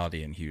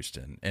reality in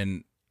Houston.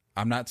 And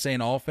I'm not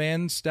saying all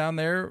fans down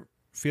there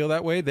feel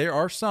that way. There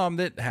are some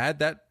that had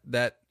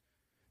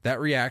that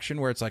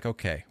reaction where it's like,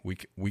 okay,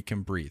 we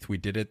can breathe. We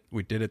did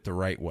it the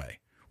right way.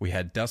 We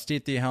had Dusty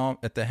at the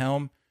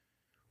helm.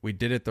 We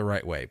did it the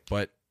right way.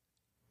 But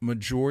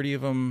majority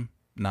of them,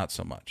 not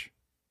so much.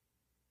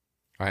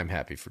 I am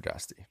happy for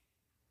Dusty.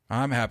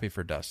 I'm happy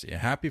for Dusty. I'm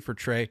happy for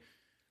Trey.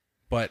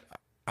 But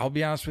I'll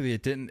be honest with you,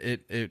 it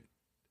didn't.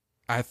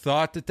 I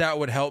thought that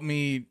would help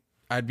me.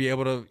 I'd be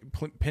able to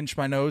pinch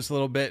my nose a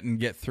little bit and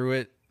get through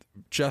it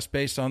just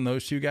based on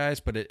those two guys.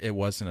 But it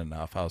wasn't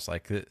enough. I was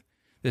like,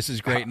 this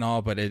is great and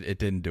all, but it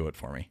didn't do it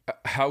for me.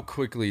 How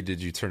quickly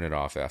did you turn it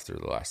off after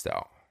the last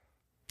out?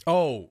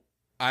 Oh,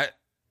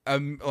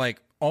 I'm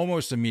like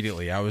almost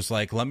immediately. I was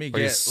like, let me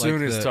get as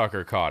soon as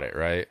Tucker caught it,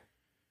 right?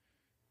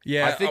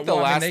 Yeah, I think the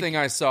last thing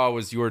I saw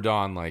was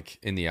Jordan like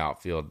in the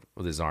outfield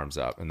with his arms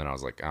up, and then I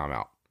was like, I'm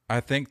out. I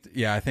think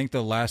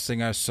the last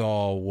thing I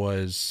saw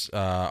was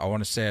I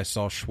want to say I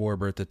saw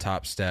Schwarber at the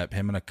top step.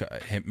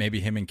 Maybe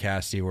him and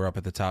Cassie were up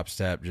at the top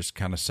step, just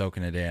kind of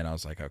soaking it in. I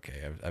was like,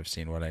 okay, I've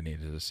seen what I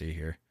needed to see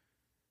here.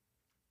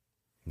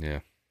 Yeah,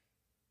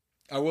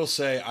 I will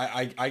say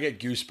I get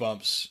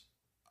goosebumps.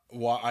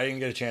 I didn't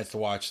get a chance to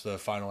watch the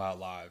final out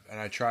live, and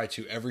I try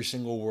to every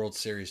single World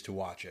Series to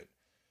watch it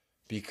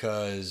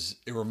because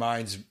it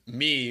reminds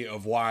me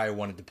of why I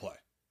wanted to play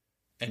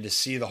and to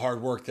see the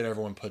hard work that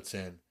everyone puts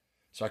in.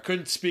 So I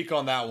couldn't speak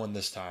on that one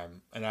this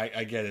time, and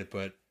I get it,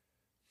 but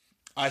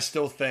I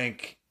still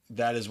think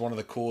that is one of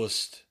the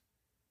coolest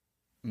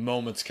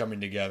moments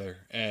coming together.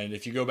 And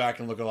if you go back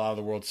and look at a lot of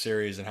the World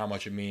Series and how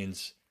much it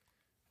means,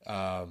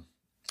 I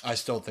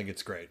still think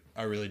it's great.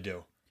 I really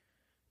do.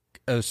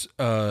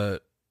 A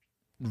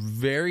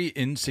very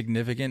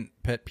insignificant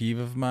pet peeve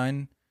of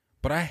mine,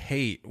 but I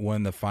hate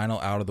when the final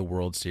out of the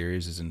World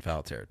Series is in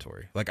foul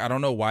territory. Like, I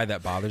don't know why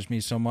that bothers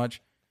me so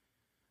much,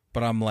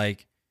 but I'm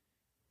like,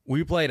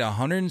 We played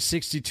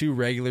 162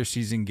 regular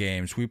season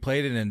games. We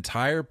played an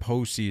entire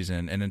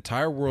postseason, an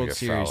entire World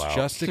Series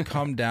just to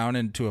come down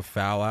into a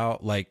foul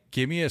out. Like,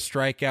 give me a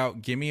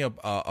strikeout, give me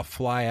a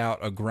fly out,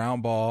 a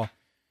ground ball,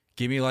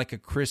 give me like a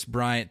Chris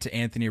Bryant to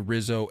Anthony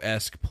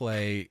Rizzo-esque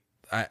play.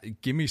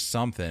 Give me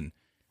something.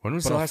 When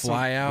was the last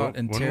fly out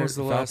and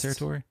foul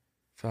territory?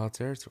 Foul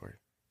territory.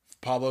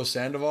 Pablo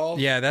Sandoval?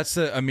 Yeah, that's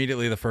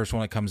immediately the first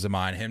one that comes to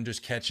mind. Him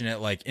just catching it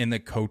like in the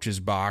coach's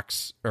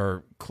box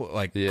or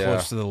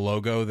close to the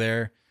logo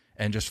there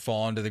and just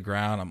falling to the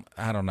ground.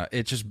 I don't know.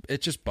 It just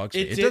bugs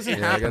me. It doesn't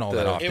happen all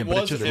that often,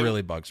 but it just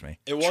really bugs me.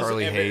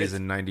 Charlie Hayes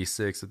in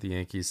 '96 with the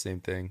Yankees, same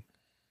thing.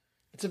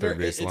 It's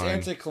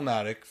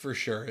anticlimactic for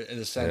sure in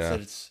the sense that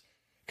it's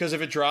because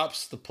if it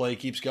drops, the play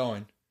keeps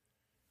going.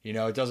 You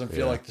know, it doesn't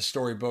feel like the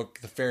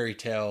storybook, the fairy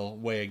tale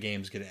way a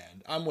game's gonna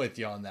end. I'm with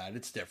you on that.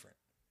 It's different.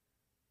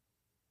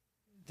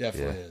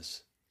 Definitely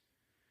is.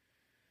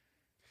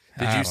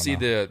 Did you see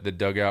the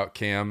dugout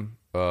cam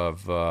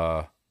of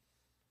all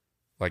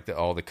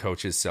the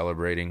coaches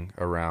celebrating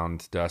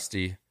around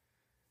Dusty?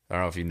 I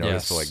don't know if you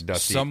noticed, but like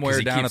Dusty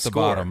somewhere down at the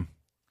bottom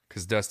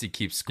because Dusty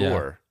keeps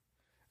score,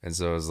 and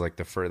so it was like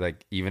the first,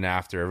 like even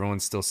after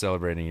everyone's still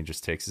celebrating, he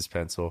just takes his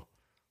pencil,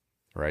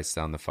 writes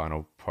down the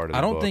final part of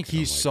the book. I don't think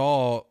he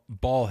saw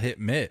ball hit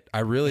mitt. I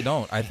really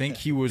don't. I think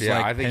he was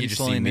I think he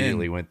just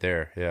immediately went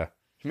there. Yeah.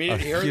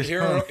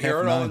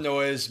 Heard all the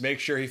noise,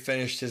 make sure he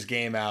finished his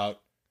game out.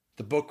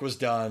 The book was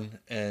done,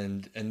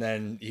 and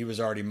then he was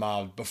already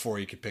mobbed before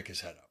he could pick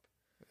his head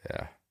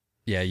up.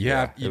 Yeah.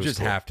 You just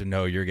have to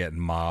know you're getting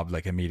mobbed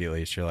like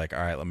immediately. So you're like, all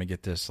right, let me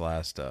get this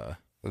last.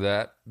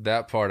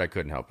 That part I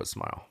couldn't help but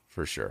smile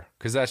for sure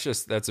because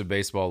that's a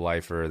baseball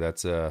lifer.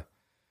 That's a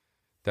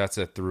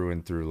through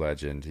and through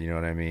legend. You know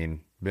what I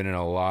mean? Been in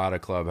a lot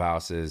of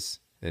clubhouses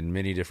in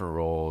many different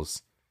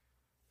roles.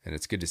 And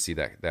it's good to see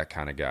that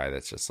kind of guy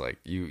that's just like,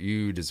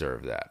 you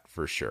deserve that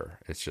for sure.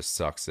 It just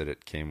sucks that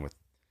it came with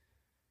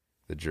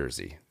the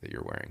jersey that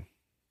you're wearing.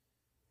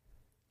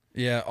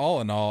 Yeah, all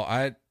in all,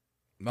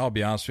 I'll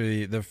be honest with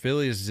you, the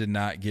Phillies did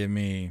not give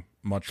me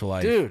much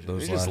life. Dude,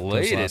 they just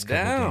laid it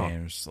down.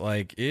 Games.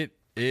 Like,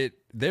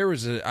 there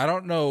was I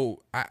don't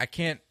know, I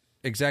can't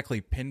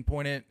exactly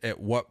pinpoint it at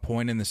what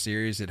point in the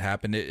series it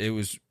happened. It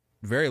was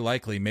very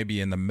likely maybe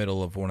in the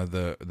middle of one of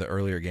the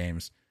earlier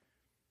games.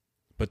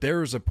 But there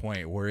was a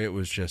point where it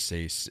was just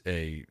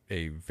a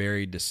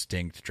very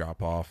distinct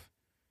drop off,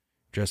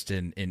 just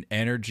in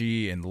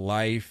energy, in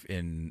life,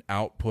 in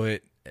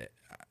output.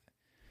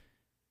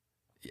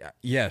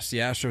 Yes, the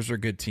Astros are a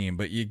good team,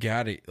 but you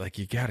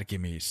gotta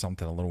give me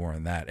something a little more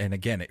than that. And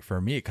again,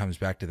 for me, it comes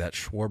back to that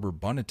Schwarber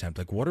bunt attempt.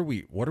 Like, what are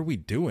we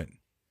doing?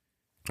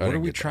 What are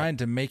we trying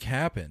to make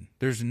happen?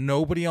 There's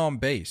nobody on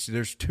base.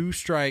 There's 2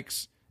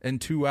 strikes and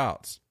 2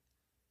 outs.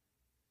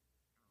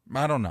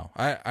 I don't know.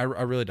 I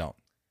really don't.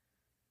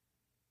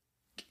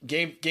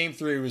 Game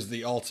 3 was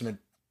the ultimate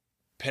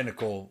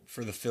pinnacle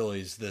for the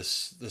Phillies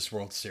this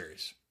World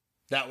Series.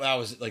 That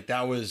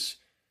was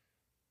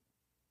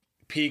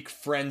peak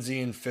frenzy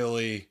in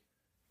Philly,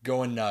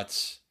 going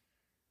nuts.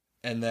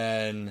 And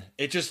then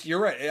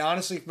you're right. It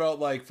honestly felt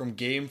like from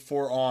Game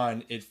 4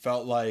 on, it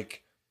felt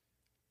like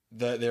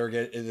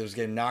it was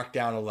getting knocked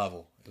down a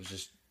level. It was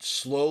just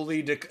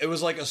slowly. It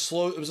was a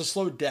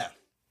slow death.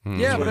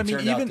 Yeah, but I mean,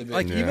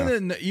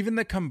 even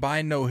the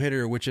combined no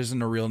hitter, which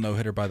isn't a real no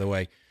hitter, by the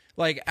way.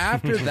 Like,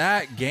 after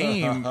that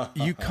game,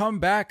 you come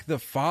back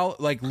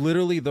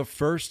literally the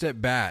first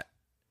at bat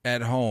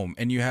at home,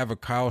 and you have a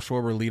Kyle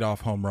Schwarber leadoff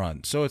home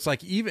run. So it's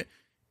like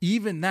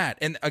even that,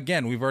 and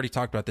again, we've already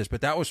talked about this, but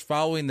that was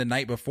following the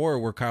night before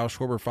where Kyle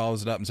Schwarber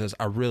follows it up and says,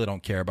 I really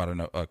don't care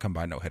about a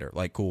combined no hitter.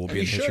 Like, cool, we'll be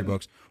in the history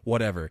books,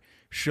 whatever.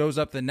 Shows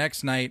up the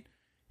next night,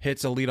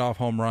 hits a leadoff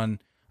home run.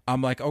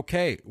 I'm like,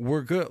 okay,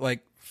 we're good.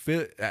 Like,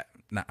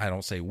 I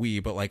don't say we,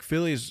 but like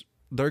Phillies,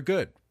 they're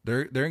good.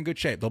 They're in good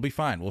shape. They'll be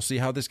fine. We'll see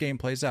how this game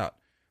plays out.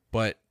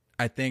 But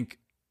I think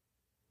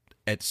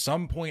at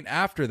some point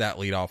after that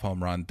leadoff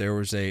home run, there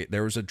was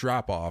a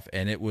drop off,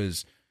 and it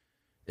was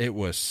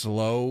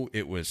slow,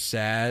 it was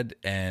sad,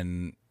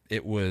 and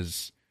it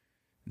was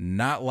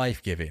not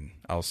life-giving.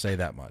 I'll say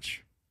that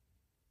much.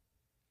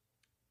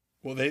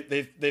 Well,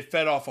 they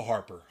fed off of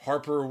Harper.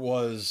 Harper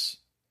was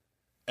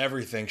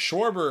everything.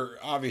 Schwarber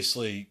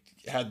obviously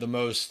had the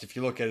most, if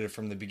you look at it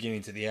from the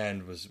beginning to the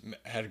end,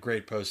 had a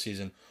great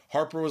postseason.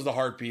 Harper was the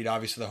heartbeat,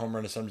 obviously the home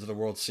run to send them to the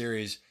World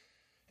Series.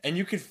 And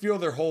you could feel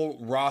their whole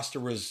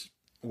roster was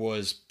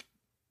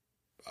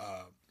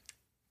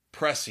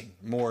pressing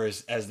more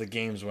as the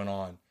games went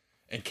on.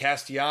 And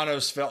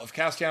Castellanos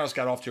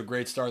got off to a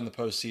great start in the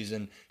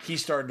postseason. He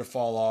started to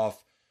fall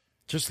off.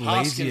 Just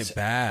lazy at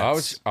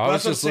bats. I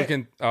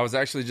was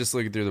actually just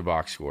looking through the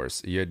box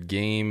scores. You had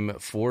game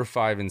 4,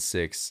 5, and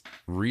 6.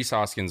 Rhys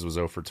Hoskins was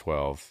 0 for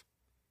 12.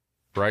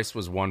 Bryce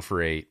was 1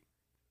 for 8.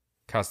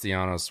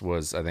 Castellanos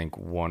was, I think,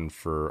 1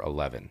 for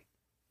 11.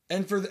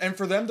 And for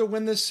them to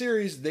win this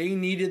series, they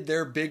needed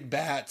their big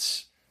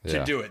bats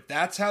to do it.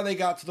 That's how they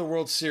got to the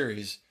World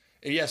Series.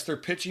 Yes, their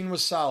pitching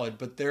was solid,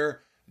 but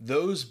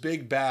those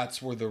big bats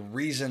were the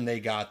reason they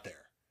got there.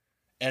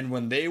 And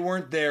when they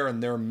weren't there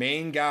and their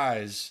main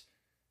guys,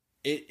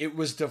 it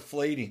was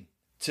deflating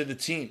to the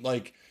team.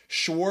 Like,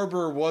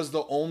 Schwarber was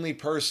the only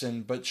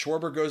person, but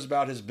Schwarber goes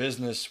about his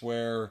business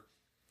where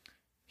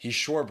he's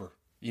Schwarber,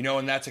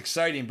 and that's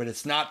exciting, but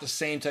it's not the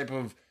same type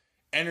of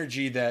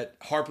energy that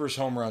Harper's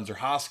home runs or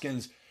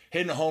Hoskins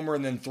hitting a homer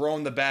and then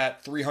throwing the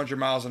bat 300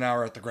 miles an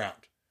hour at the ground.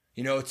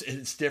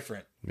 It's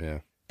different. Yeah.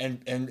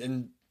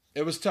 And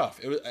it was tough.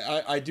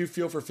 I do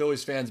feel for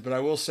Phillies fans, but I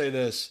will say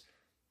this.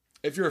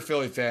 If you're a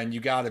Philly fan, you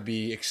got to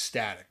be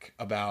ecstatic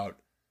about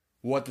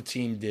what the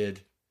team did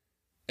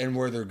and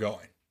where they're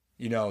going.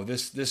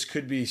 This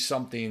could be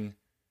something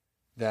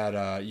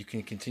that you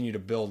can continue to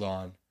build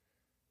on.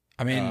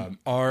 I mean,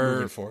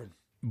 moving forward.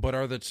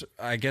 But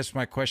I guess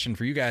my question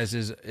for you guys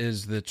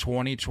is the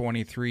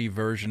 2023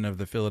 version of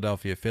the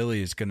Philadelphia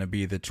Phillies going to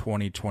be the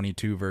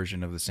 2022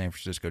 version of the San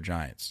Francisco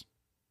Giants?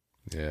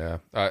 Yeah,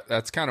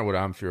 that's kind of what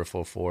I'm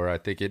fearful for. I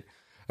think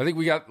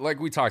we got, like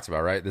we talked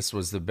about, right? This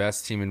was the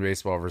best team in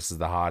baseball versus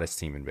the hottest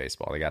team in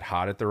baseball. They got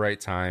hot at the right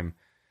time.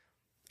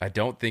 I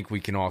don't think we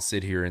can all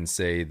sit here and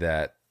say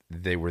that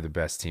they were the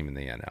best team in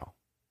the NL.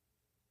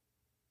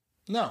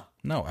 No,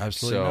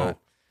 absolutely not.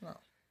 No.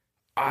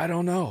 I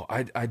don't know.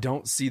 I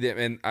don't see them.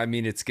 And I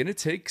mean, it's going to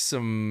take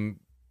some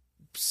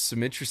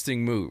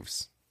interesting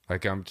moves.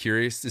 Like, I'm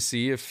curious to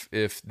see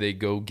if they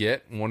go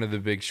get one of the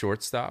big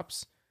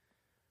shortstops.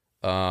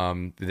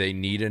 They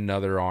need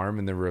another arm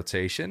in the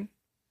rotation,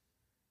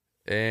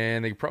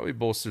 and they probably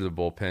bolster the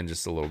bullpen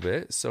just a little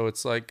bit. So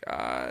it's like,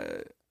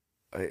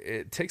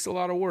 it takes a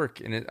lot of work,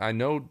 and I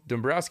know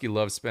Dombrowski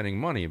loves spending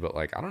money, but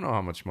like, I don't know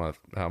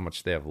how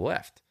much they have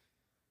left.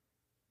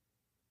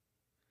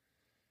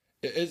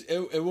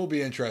 It will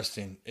be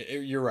interesting.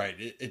 You're right.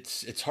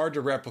 It's hard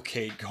to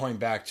replicate going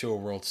back to a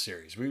World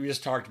Series. We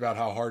just talked about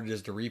how hard it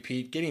is to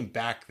repeat. Getting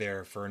back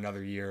there for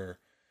another year.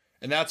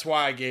 And that's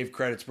why I gave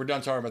credits. We're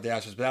done talking about the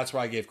Astros, but that's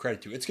why I gave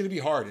credit to. It's going to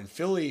be hard. In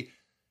Philly,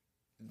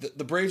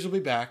 the Braves will be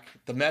back.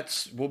 The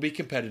Mets will be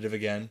competitive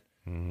again.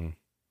 Mm-hmm.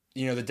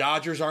 The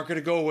Dodgers aren't going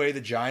to go away.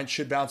 The Giants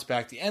should bounce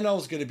back. The NL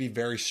is going to be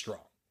very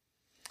strong.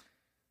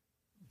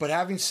 But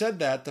having said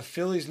that, the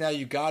Phillies, now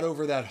you got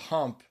over that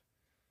hump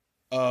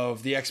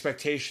of the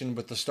expectation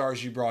with the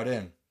stars you brought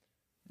in.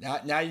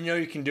 Now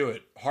you can do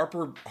it.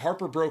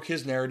 Harper broke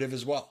his narrative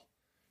as well.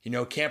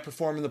 Can't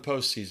perform in the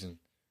postseason.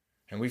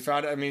 And we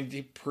found,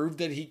 he proved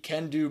that he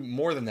can do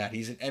more than that.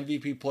 He's an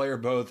MVP player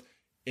both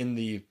in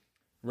the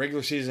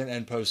regular season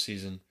and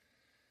postseason.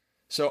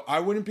 So I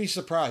wouldn't be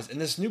surprised. In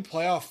this new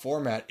playoff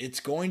format, it's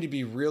going to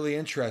be really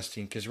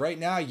interesting because right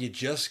now you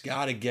just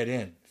got to get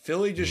in.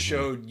 Philly just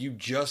showed you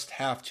just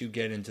have to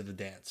get into the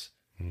dance.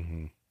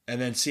 Mm-hmm. And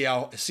then see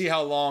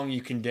how long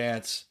you can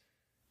dance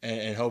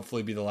and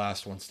hopefully be the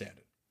last one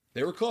standing.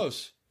 They were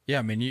close. Yeah,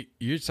 I mean,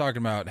 you're talking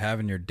about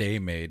having your day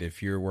made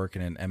if you're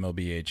working in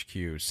MLB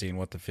HQ, seeing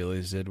what the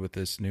Phillies did with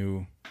this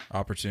new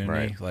opportunity.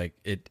 Right. Like,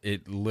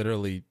 it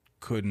literally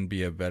couldn't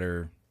be a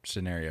better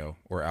scenario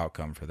or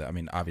outcome for that. I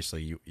mean,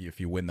 obviously,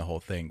 if you win the whole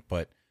thing,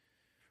 but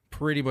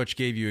pretty much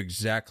gave you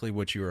exactly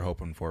what you were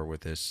hoping for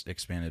with this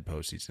expanded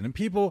postseason. And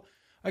people,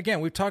 again,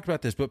 we've talked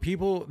about this, but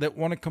people that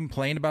want to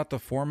complain about the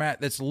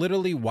format, that's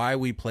literally why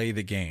we play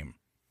the game.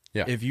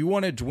 Yeah. If you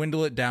want to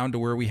dwindle it down to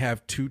where we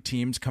have two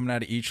teams coming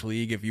out of each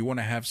league, if you want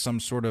to have some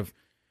sort of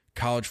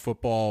college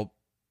football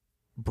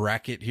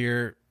bracket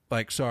here,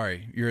 like,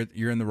 sorry,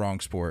 you're in the wrong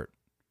sport.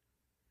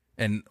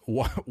 And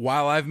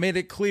while I've made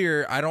it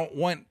clear, I don't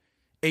want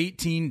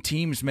 18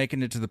 teams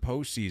making it to the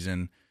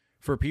postseason.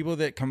 For people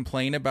that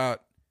complain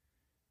about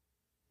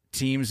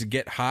teams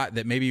get hot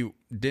that maybe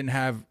didn't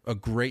have a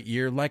great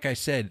year, like I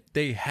said,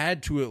 they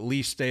had to at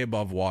least stay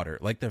above water.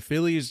 Like the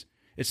Phillies,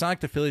 it's not like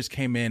the Phillies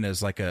came in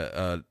as like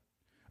a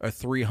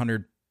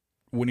 300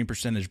 winning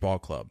percentage ball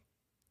club.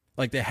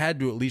 Like they had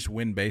to at least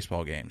win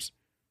baseball games.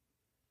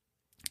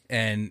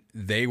 And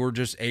they were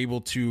just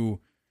able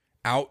to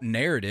out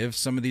narrative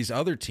some of these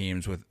other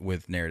teams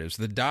with narratives.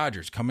 The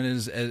Dodgers coming in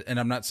as, and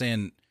I'm not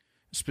saying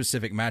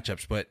specific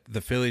matchups, but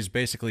the Phillies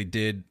basically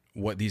did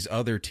what these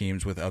other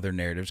teams with other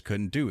narratives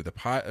couldn't do.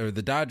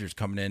 The Dodgers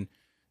coming in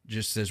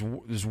just as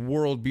this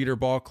world beater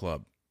ball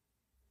club.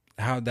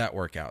 How'd that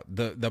work out?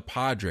 The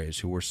Padres,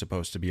 who were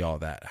supposed to be all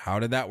that, how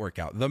did that work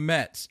out? The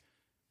Mets,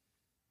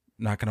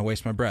 not going to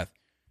waste my breath.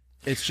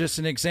 It's just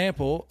an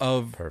example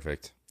of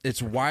perfect.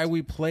 It's why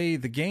we play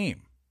the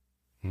game.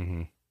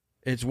 Mm-hmm.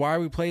 It's why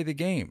we play the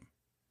game.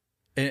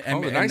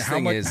 And the nice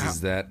thing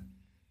is that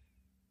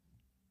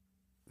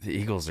the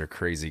Eagles are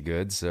crazy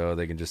good, so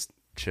they can just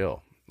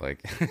chill.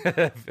 Like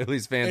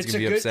Phillies fans can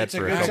be upset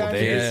for a couple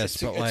days.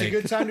 It's a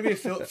good time to be a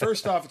Philly.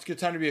 First off, it's a good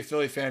time to be a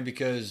Philly fan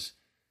because,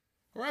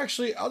 or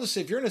actually, I'll just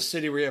say, if you're in a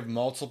city where you have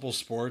multiple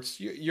sports,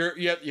 you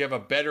have a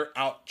better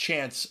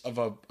chance of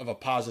a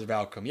positive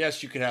outcome.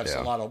 Yes, you could have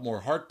a lot of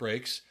more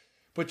heartbreaks,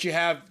 but you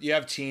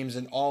have teams,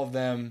 and all of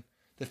them,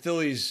 the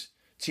Phillies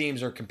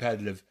teams are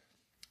competitive.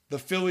 The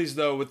Phillies,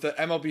 though, with the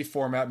MLB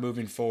format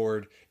moving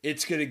forward,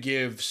 it's going to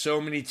give so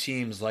many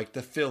teams like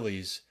the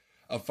Phillies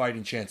a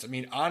fighting chance. I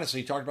mean,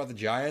 honestly, you talked about the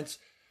Giants.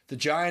 The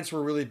Giants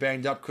were really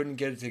banged up, couldn't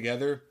get it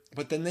together.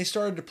 But then they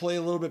started to play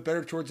a little bit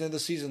better towards the end of the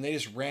season. They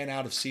just ran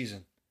out of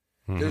season.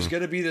 Mm-hmm. There's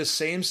going to be the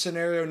same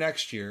scenario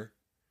next year.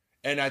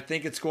 And I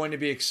think it's going to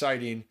be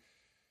exciting.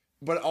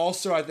 But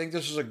also, I think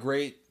this was a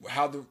great,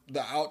 how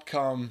the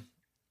outcome,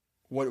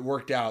 what it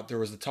worked out. There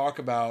was the talk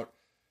about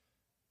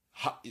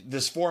how,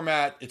 this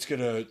format, it's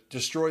going to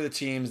destroy the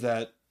teams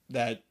that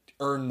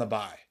earn the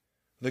bye.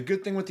 The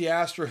good thing with the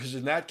Astros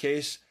in that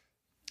case,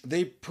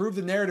 they proved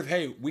the narrative,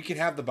 hey, we can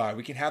have the bye.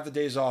 We can have the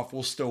days off.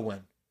 We'll still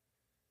win.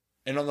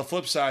 And on the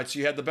flip side, so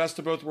you had the best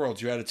of both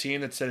worlds. You had a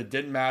team that said it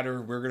didn't matter.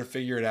 We're going to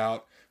figure it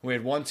out. And we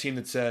had one team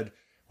that said,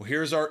 well,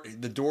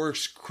 the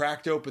door's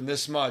cracked open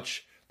this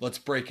much. Let's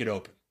break it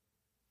open.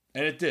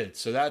 And it did.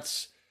 So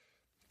that's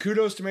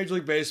kudos to Major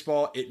League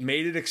Baseball. It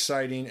made it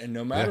exciting. And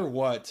no matter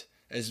what,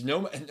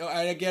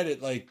 I get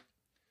it.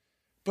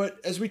 But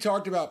as we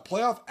talked about,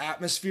 playoff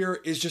atmosphere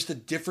is just a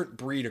different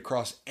breed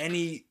across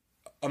any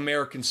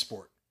American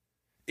sport.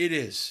 It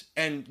is.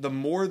 And the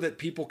more that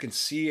people can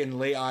see and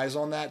lay eyes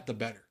on that, the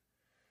better.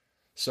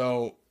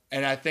 So,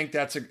 and I think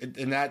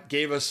and that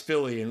gave us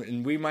Philly,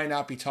 and we might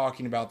not be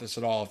talking about this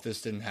at all if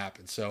this didn't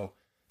happen. So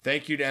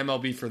thank you to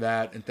MLB for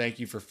that, and thank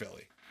you for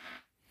Philly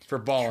for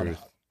balling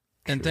out.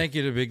 And thank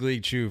you to Big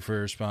League Chew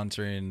for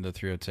sponsoring the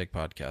 3 Take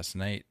podcast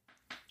tonight.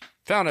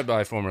 Founded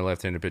by former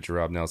left-handed pitcher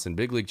Rob Nelson,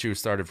 Big League Chew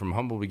started from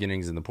humble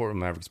beginnings in the Portland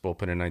Mavericks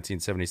bullpen in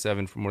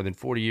 1977. For more than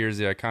 40 years,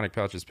 the iconic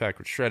pouch is packed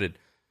with shredded,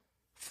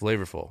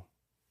 flavorful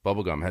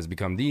bubblegum has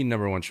become the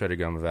number one shredded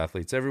gum of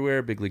athletes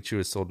everywhere. Big League Chew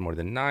has sold more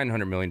than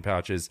 900 million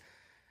pouches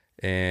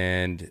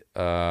and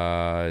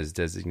is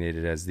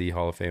designated as the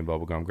Hall of Fame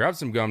bubblegum. Grab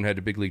some gum and head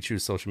to Big League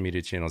Chew's social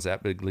media channels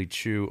at Big League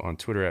Chew, on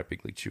Twitter at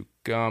Big League Chew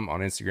Gum,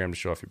 on Instagram to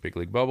show off your Big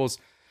League bubbles.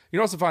 You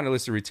can also find a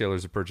list of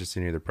retailers who purchase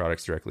any of their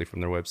products directly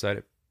from their website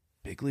at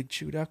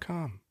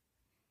BigLeagueChew.com.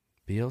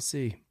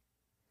 BLC.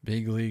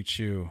 Big League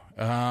Chew.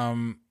 All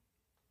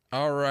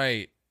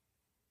right.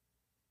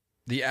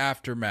 The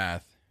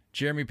aftermath.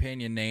 Jeremy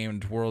Pena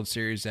named World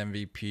Series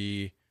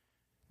MVP.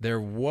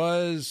 There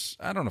was,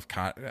 I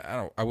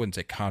wouldn't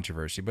say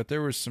controversy, but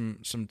there was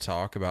some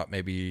talk about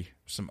maybe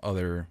some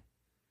other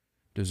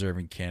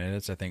deserving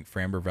candidates. I think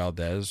Framber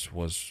Valdez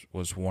was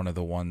one of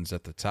the ones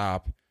at the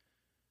top.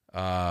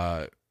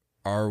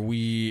 Are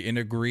we in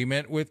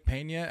agreement with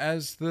Pena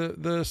as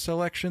the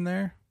selection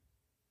there?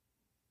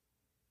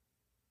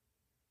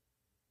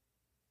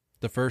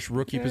 The first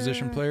rookie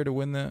position player to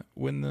win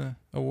the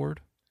award?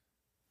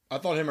 I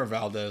thought him or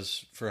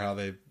Valdez for how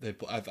they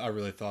I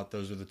really thought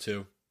those were the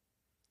two.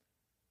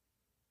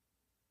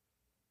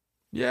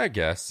 Yeah, I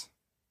guess.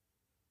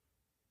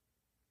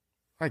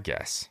 I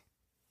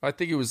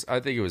think it was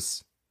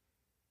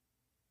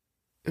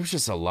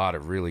just a lot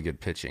of really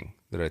good pitching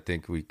that I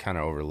think we kind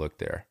of overlooked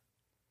there.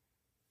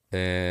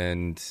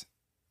 And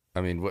I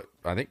mean,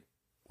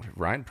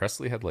 Ryan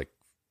Presley had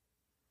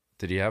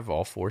did he have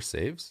all 4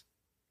 saves?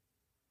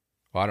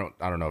 Well,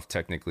 I don't know if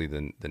technically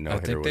the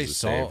no-hitter was a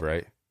save,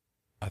 right?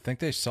 I think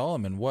they saw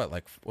him in what,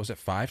 was it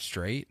 5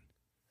 straight?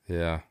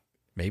 Yeah.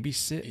 Maybe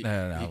 6.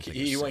 No,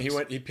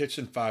 he pitched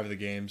in 5 of the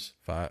games.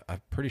 5.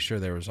 I'm pretty sure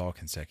they was all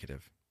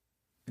consecutive.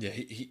 Yeah,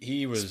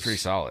 he was pretty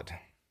solid.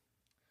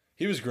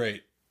 He was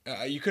great.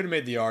 You could have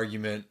made the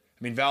argument.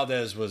 I mean,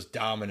 Valdez was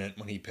dominant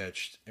when he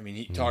pitched. I mean,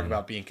 he talked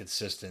about being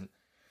consistent.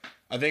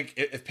 I think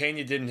if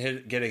Pena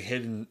didn't get a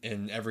hit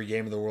in every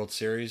game of the World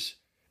Series,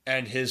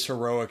 and his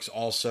heroics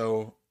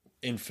also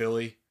in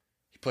Philly,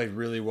 he played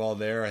really well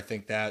there. I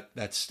think that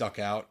stuck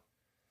out.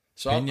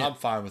 So I'm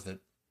fine with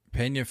it.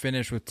 Pena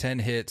finished with 10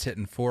 hits,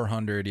 hitting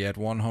 .400. He had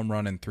 1 home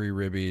run and 3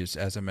 ribbies.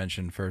 As I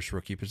mentioned, first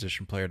rookie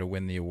position player to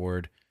win the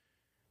award.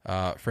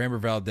 Framber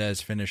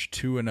Valdez finished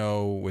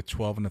 2-0 with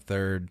 12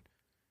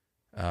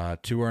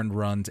 1/3, 2 earned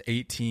runs,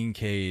 18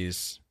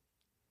 Ks,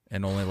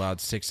 and only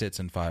allowed 6 hits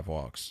and 5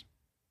 walks.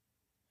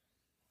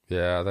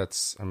 Yeah,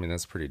 that's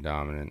pretty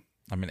dominant.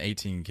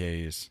 18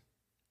 Ks.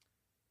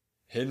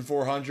 Hitting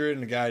 .400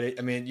 and a guy,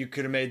 you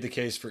could have made the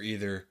case for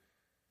either.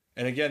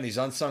 And again, these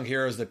unsung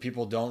heroes that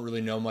people don't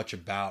really know much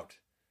about.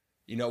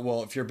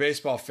 If you're a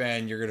baseball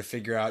fan, you're going to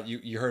figure out,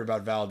 you heard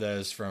about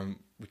Valdez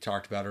we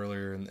talked about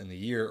earlier in the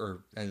year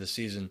or end of the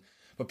season.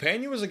 But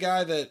Pena was a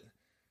guy that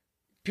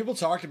people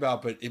talked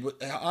about, but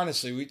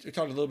honestly, we talked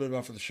a little bit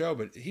about for the show,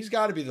 but he's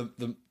got to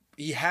be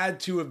he had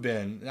to have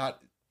been,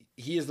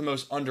 he is the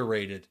most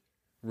underrated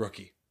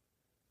rookie.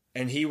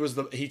 And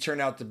he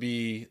turned out to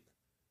be,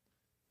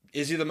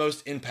 is he the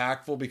most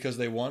impactful because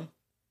they won?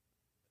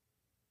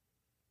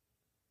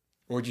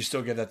 Or would you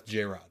still give that to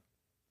J-Rod?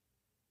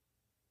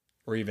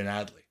 Or even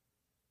Adley?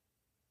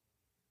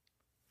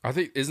 I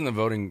think, isn't the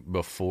voting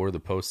before the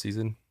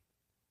postseason?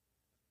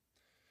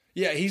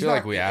 Yeah, I feel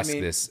like we ask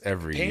this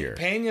every year.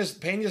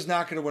 Pena's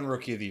not going to win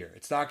Rookie of the Year.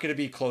 It's not going to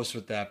be close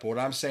with that. But what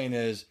I'm saying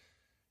is,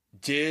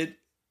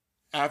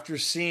 after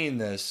seeing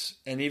this,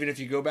 and even if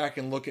you go back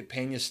and look at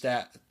Pena's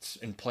stats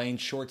in playing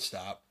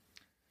shortstop,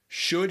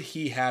 should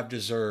he have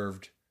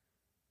deserved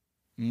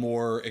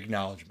more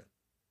acknowledgement?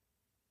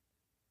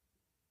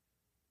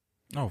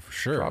 Oh, for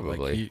sure.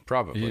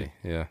 Probably.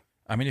 Yeah.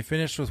 I mean, he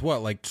finished with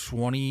what, like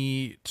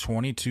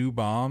 22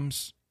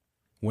 bombs,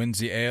 wins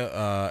the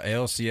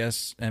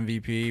ALCS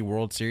MVP,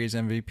 World Series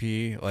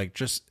MVP. Like,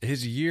 just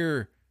his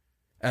year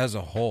as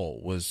a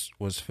whole was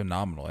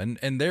phenomenal.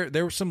 And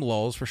there were some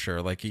lulls for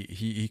sure. Like,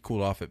 he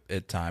cooled off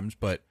at times.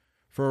 But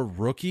for a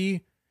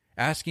rookie,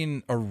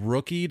 asking a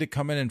rookie to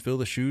come in and fill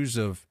the shoes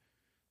of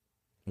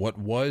what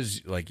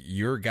was, like,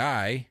 your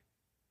guy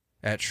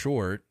at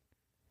short,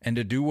 and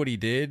to do what he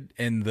did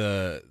and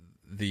the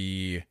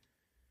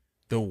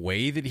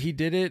way that he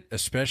did it,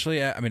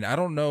 especially, I mean, I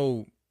don't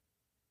know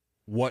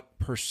what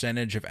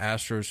percentage of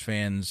Astros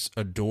fans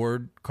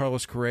adored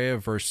Carlos Correa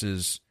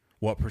versus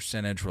what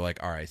percentage were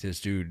like, all right,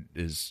 this dude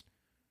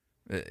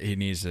he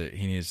needs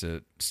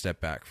to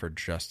step back for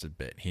just a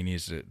bit. He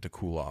needs to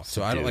cool off.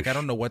 So I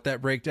don't know what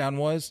that breakdown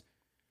was.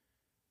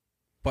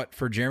 But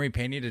for Jeremy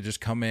Pena to just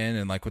come in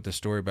and, like, with the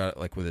story about it,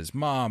 like with his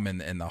mom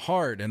and the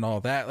heart and all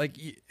that, like,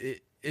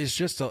 it is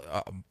just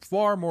a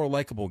far more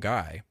likable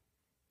guy.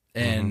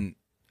 And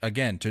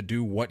again, to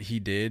do what he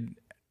did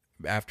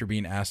after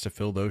being asked to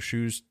fill those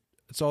shoes,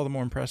 it's all the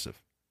more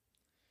impressive.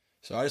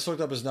 So I just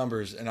looked up his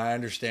numbers, and I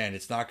understand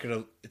it's not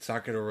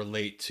gonna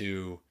relate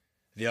to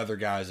the other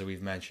guys that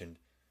we've mentioned.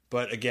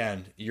 But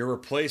again, you're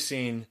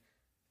replacing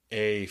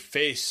a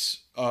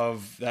face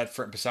of that,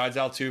 besides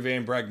Altuve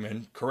and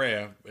Bregman.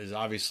 Correa is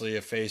obviously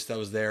a face that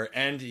was there,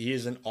 and he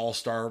is an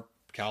all-star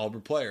caliber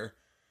player.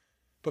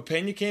 But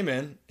Pena came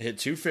in, hit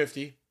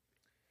 250,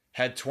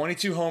 had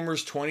 22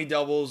 homers, 20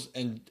 doubles,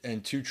 and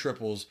 2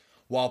 triples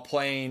while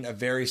playing a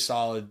very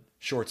solid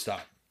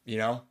shortstop. You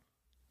know,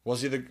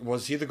 was he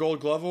the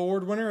Gold Glove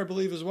Award winner, I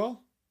believe, as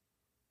well?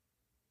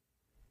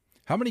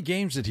 How many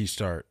games did he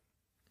start?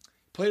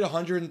 Played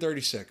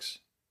 136.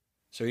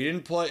 So he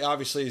didn't play.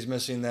 Obviously, he's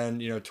missing then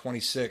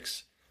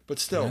 26. But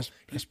still,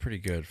 that's pretty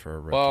good for a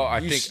rookie. Well,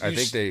 I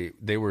think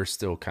they were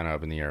still kind of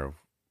up in the air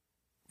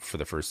for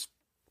the first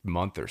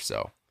month or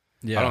so.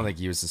 Yeah, I don't think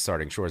he was the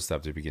starting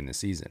shortstop to begin the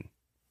season.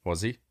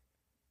 Was he?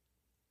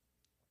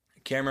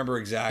 I can't remember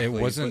exactly. It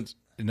wasn't.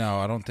 No,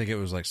 I don't think it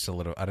was like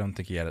I don't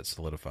think he had it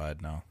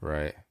solidified. No.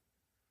 Right.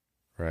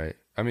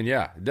 I mean,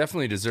 yeah,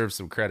 definitely deserves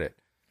some credit.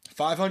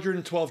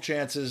 512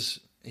 chances.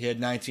 He had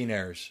 19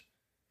 errors.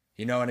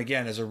 And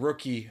again, as a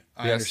rookie,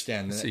 I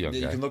understand that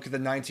you can look at the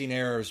 19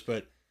 errors,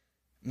 but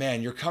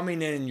man, you're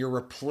coming in and you're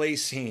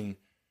replacing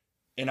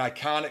one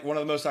of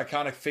the most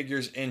iconic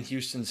figures in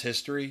Houston's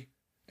history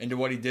into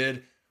what he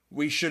did.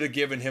 We should have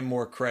given him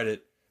more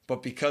credit,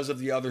 but because of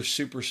the other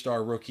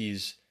superstar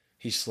rookies,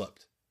 he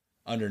slipped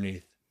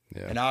underneath.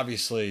 Yeah. And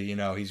obviously,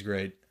 he's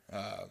great.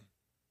 I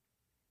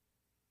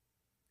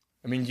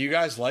mean, do you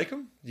guys like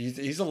him?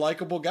 He's a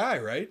likable guy,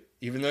 right?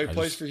 Even though he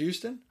plays for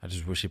Houston? I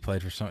just wish he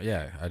played for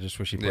I just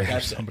wish he played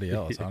for somebody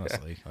else,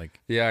 honestly.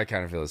 Yeah, I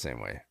kind of feel the same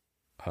way.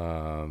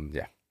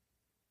 Yeah.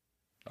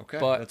 Okay,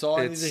 but that's all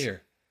I need to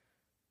hear.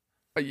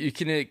 You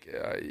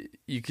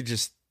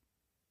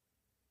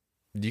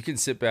can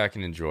sit back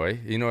and enjoy.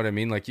 You know what I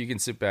mean? Like, you can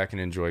sit back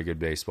and enjoy good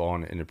baseball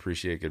and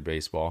appreciate good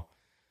baseball.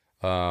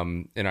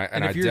 And I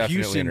definitely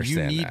Houston,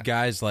 understand you need that.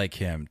 guys like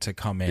him to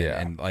come in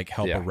and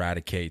help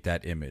eradicate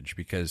that image,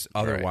 because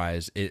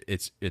otherwise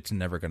it's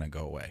never going to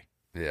go away.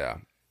 Yeah.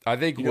 I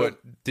think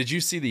did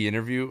you see the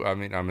interview? I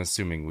mean, I'm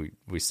assuming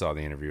we saw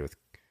the interview with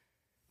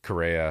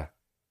Correa.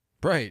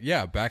 Right.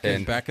 Yeah. Back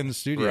in the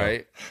studio.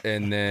 Right.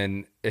 And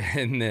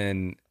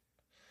then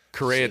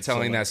Correa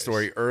telling that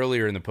story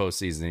earlier in the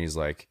postseason. He's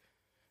like,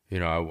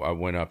 I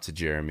went up to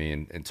Jeremy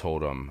and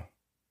told him,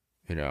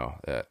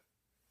 that,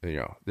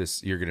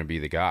 you're going to be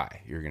the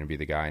guy. You're going to be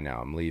the guy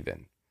now. I'm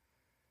leaving.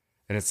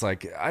 And it's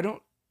like,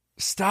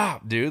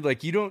 stop, dude.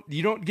 Like, you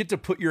don't get to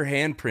put your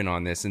handprint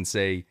on this and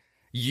say,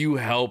 you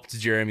helped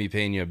Jeremy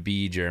Pena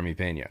be Jeremy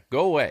Pena.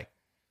 Go away.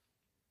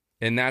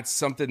 And that's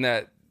something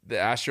that the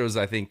Astros,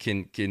 I think,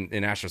 can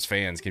and Astros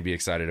fans can be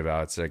excited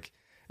about. It's like,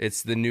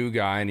 it's the new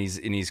guy, and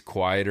he's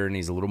quieter, and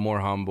he's a little more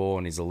humble,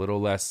 and he's a little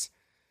less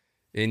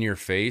in your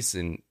face.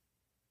 And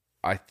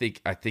I think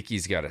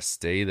he's got to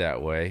stay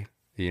that way.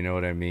 You know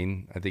what I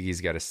mean? I think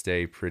he's got to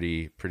stay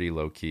pretty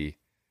low key.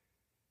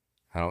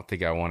 I don't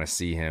think I want to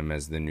see him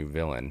as the new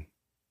villain.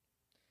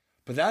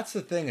 But that's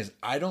the thing, is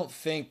I don't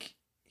think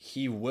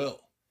he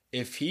will.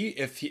 If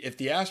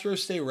the Astros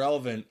stay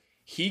relevant,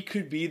 he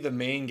could be the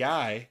main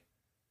guy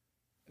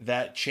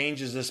that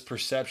changes this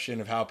perception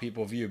of how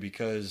people view.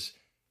 Because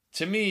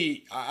to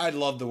me, I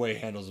love the way he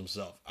handles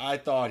himself. I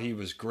thought he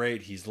was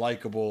great. He's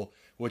likable,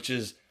 which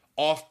is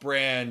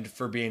off-brand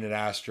for being an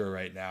Astro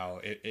right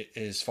now,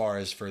 as far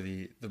as for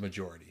the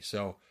majority.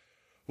 So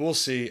we'll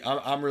see.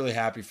 I'm really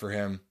happy for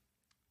him.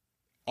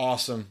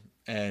 Awesome.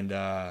 And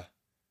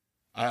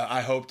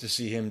I hope to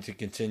see him to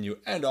continue.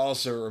 And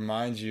also it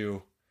reminds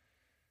you,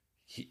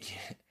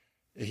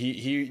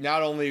 he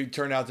not only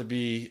turned out to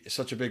be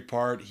such a big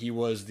part, he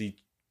was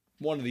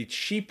one of the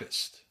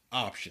cheapest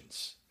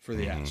options for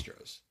the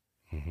Astros.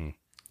 Mm-hmm.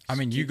 I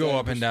mean, you go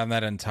up and down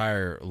that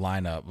entire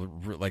lineup,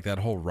 like that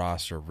whole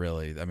roster,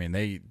 really. I mean,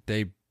 they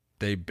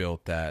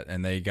built that,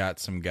 and they got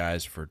some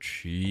guys for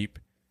cheap,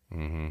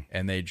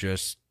 and they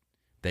just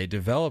They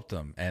developed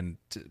them, and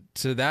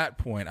to that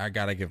point, I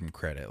gotta give them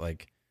credit.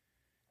 Like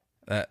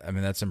that, I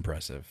mean, that's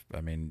impressive.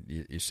 I mean,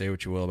 you say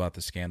what you will about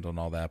the scandal and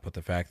all that, but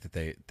the fact that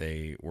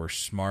they were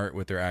smart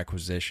with their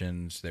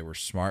acquisitions, they were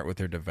smart with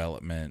their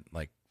development,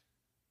 like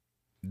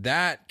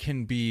that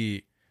can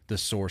be the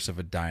source of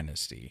a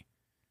dynasty.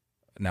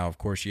 Now, of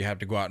course, you have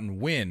to go out and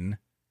win,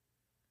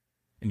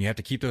 and you have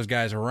to keep those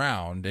guys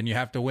around, and you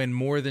have to win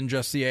more than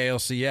just the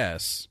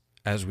ALCS,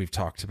 as we've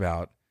talked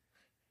about.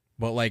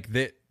 But like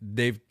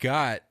they've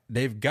got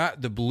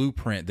the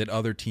blueprint that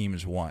other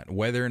teams want.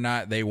 Whether or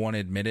not they want to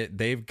admit it,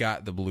 they've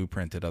got the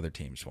blueprint that other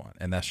teams want,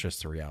 and that's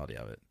just the reality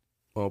of it.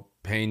 Well,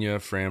 Pena,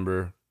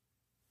 Framber,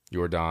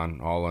 Jordan,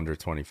 all under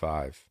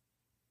 25.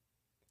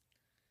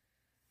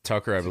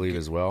 Tucker, I believe,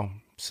 as well.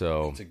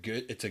 So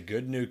it's a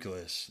good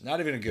nucleus.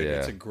 Not even a good.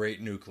 It's a great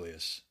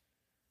nucleus.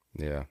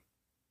 Yeah.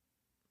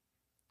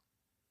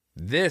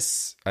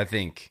 This, I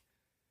think,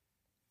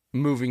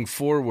 moving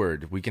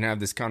forward, we can have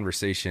this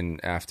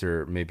conversation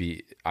after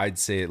maybe, I'd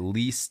say, at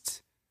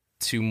least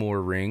 2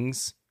 more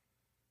rings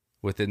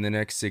within the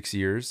next 6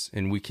 years,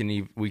 and we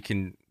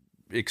can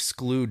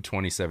exclude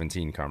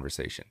 2017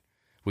 conversation.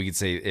 We could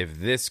say if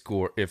this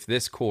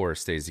core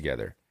stays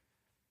together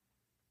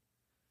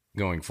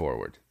going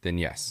forward, then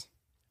yes.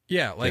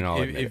 Yeah,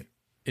 like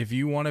if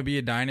you want to be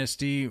a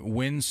dynasty,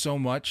 win so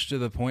much to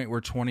the point where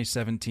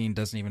 2017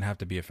 doesn't even have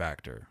to be a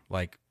factor.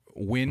 Like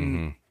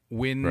win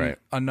right.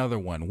 Another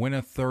one, win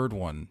a third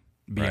one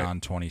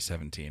beyond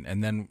 2017,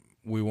 and then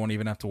we won't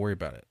even have to worry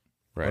about it.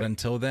 Right. But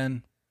until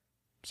then,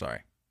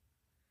 sorry.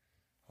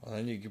 Well,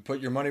 then you can put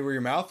your money where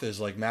your mouth is,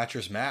 like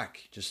Mattress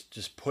Mac.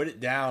 Just put it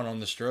down on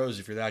the Stros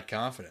if you're that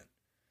confident.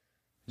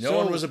 No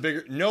one was a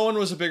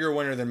bigger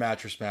winner than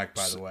Mattress Mac,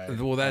 by the way.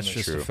 Well, that's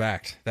just a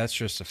fact. That's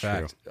just a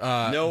fact.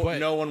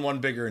 No one won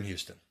bigger in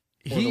Houston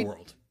or the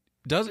world.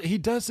 He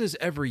does this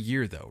every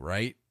year, though,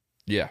 right?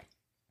 Yeah.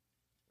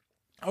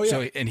 Oh yeah.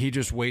 So, and he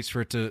just waits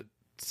for it to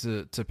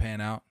pan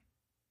out.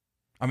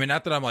 I mean,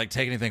 not that I'm like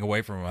taking anything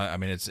away from him. I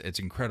mean, it's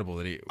incredible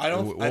that he.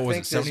 What was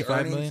it?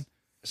 75 million.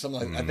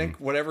 Something like I think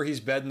whatever he's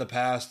bet in the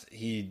past,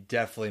 he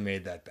definitely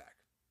made that back.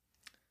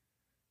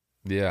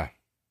 Yeah.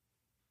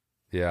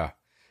 Yeah.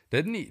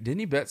 Didn't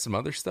he bet some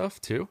other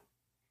stuff too?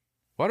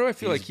 Why do I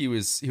feel like he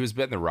was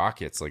betting the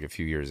Rockets like a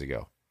few years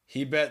ago?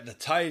 He bet the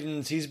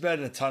Titans. He's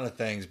betting a ton of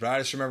things, but I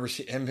just remember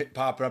him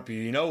popping up.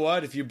 You know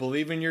what? If you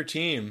believe in your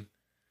team,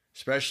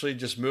 especially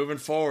just moving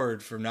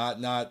forward from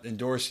not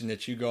endorsing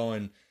that you go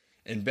and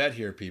bet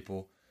here,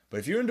 people. But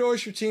if you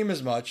endorse your team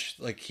as much,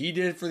 like he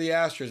did for the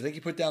Astros, I think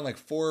he put down like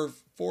four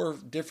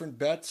different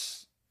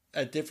bets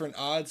at different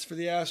odds for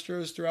the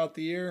Astros throughout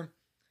the year.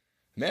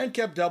 Man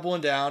kept doubling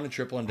down and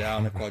tripling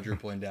down and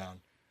quadrupling down.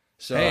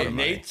 So hey,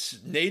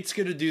 Nate's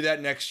going to do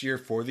that next year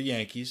for the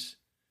Yankees.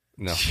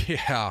 No.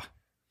 Yeah.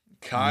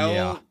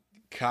 Kyle,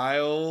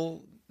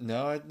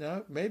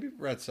 no, maybe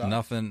Red Sox.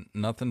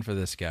 Nothing for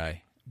this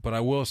guy. But I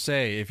will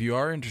say, if you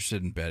are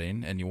interested in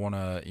betting and you want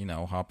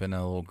to, hop in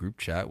a little group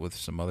chat with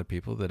some other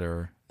people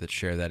that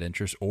share that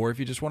interest, or if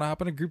you just want to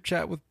hop in a group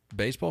chat with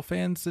baseball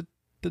fans that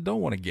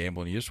don't want to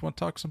gamble and you just want to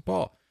talk some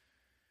ball,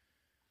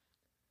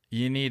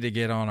 you need to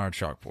get on our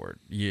chalkboard.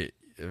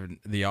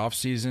 The off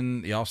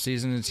season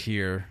is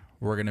here.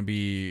 We're gonna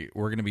be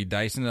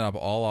dicing it up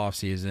all off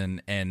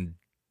season, and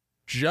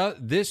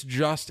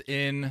just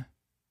in.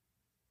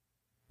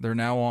 They're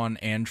now on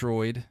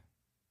Android.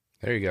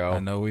 There you go. I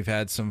know we've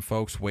had some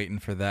folks waiting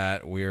for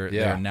that.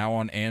 They're now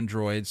on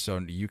Android, so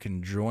you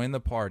can join the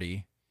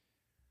party.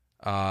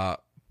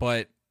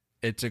 But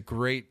it's a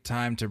great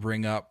time to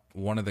bring up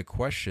one of the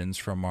questions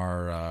from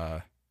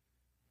our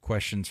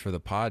questions for the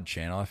pod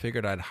channel. I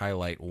figured I'd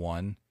highlight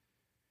one.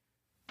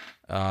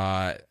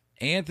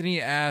 Anthony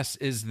asks,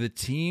 is the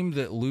team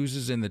that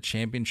loses in the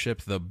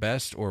championship the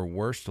best or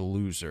worst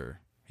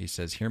loser? He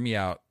says, hear me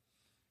out.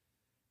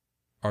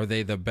 Are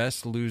they the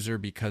best loser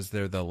because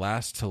they're the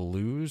last to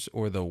lose,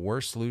 or the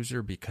worst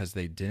loser because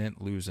they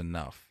didn't lose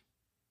enough?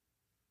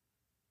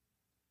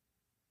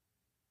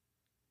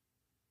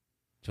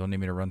 Do you need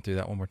me to run through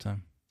that one more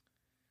time?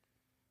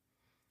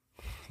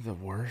 The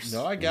worst?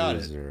 No, I got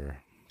loser.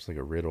 it. It's like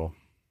a riddle.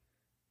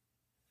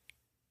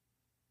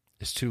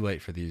 It's too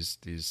late for these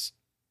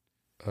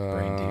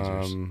brain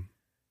teasers.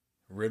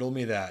 Riddle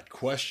me that.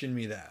 Question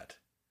me that.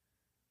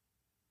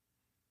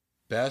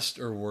 Best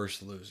or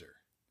worst loser?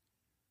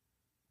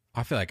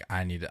 I feel like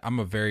I'm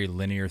a very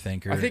linear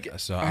thinker,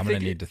 so I'm going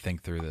to need to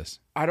think through this.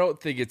 I don't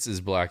think it's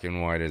as black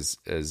and white as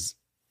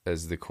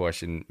the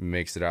question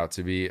makes it out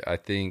to be. I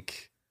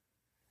think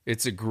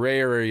it's a gray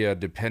area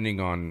depending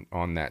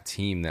on that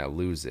team that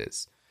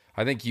loses.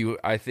 I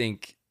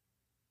think,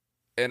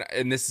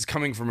 and this is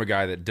coming from a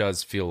guy that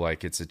does feel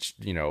like it's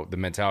the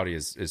mentality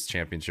is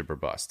championship or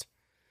bust.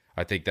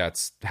 I think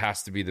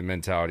has to be the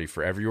mentality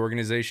for every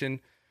organization.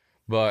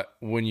 But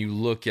when you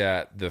look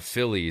at the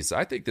Phillies,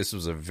 I think this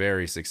was a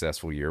very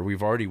successful year.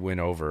 We've already went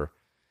over,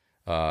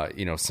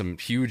 some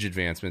huge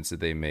advancements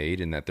that they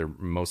made and that they're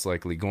most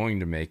likely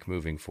going to make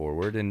moving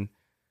forward. And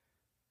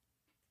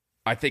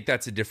I think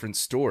that's a different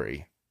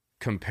story.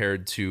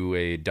 compared to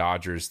a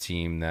Dodgers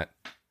team that,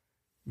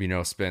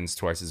 spends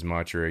twice as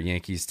much, or a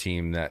Yankees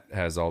team that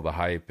has all the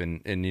hype.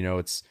 And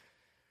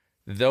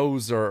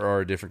those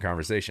are a different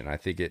conversation. I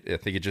think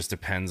it just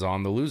depends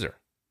on the loser.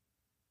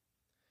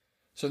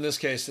 So in this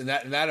case, in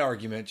that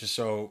argument, just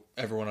so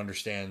everyone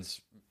understands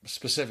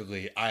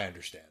specifically, I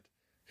understand,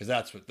 because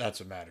that's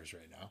what matters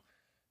right now.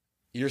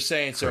 You're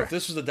saying, so Correct. if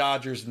this was the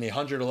Dodgers and the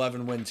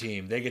 111 win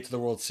team, they get to the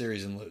World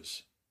Series and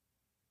lose.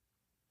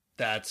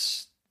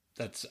 That's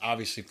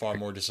obviously far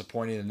more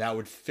disappointing, and that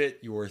would fit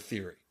your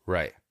theory.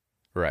 Right.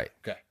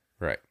 Okay.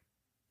 Right.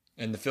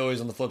 And the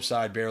Phillies on the flip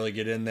side barely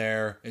get in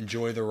there,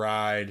 enjoy the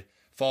ride,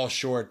 fall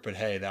short, but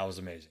hey, that was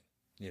amazing.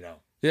 Yeah,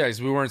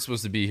 because we weren't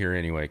supposed to be here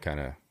anyway, kind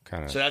of.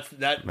 So that's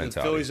mentality.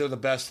 The Phillies are the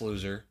best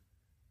loser,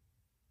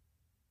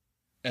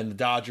 and the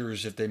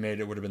Dodgers, if they made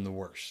it, would have been the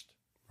worst.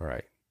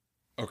 Right.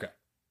 Okay.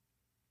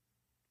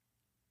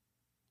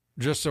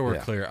 Just so we're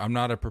clear, I'm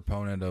not a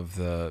proponent of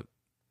the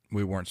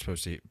we weren't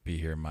supposed to be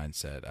here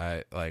mindset.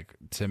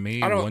 To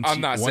me,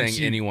 I'm not saying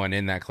anyone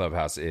in that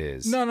clubhouse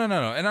is. No.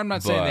 And I'm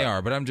not saying they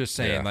are, but I'm just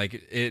saying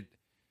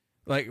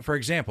for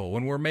example,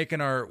 when we're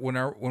making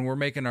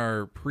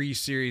our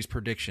pre-series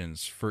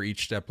predictions for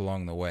each step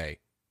along the way,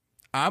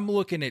 I'm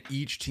looking at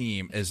each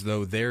team as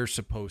though they're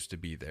supposed to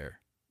be there,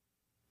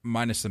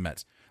 minus the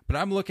Mets. But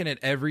I'm looking at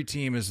every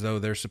team as though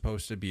they're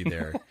supposed to be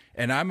there,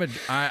 and I'm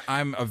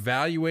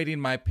evaluating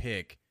my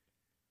pick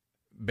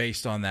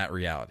based on that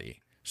reality.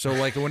 So,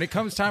 when it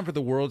comes time for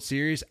the World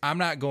Series, I'm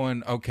not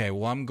going, okay,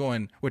 well, I'm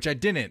going, which I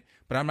didn't,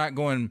 but I'm not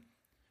going,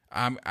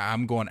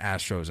 I'm going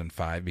Astros in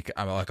 5 because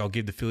I'll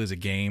give the Phillies a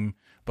game,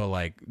 but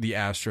the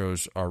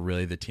Astros are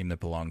really the team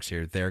that belongs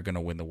here. They're going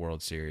to win the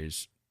World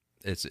Series.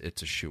 It's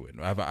a shoo-in.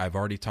 I've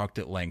already talked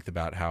at length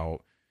about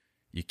how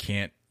you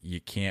can't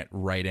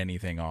write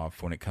anything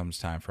off when it comes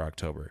time for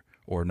October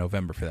or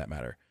November for that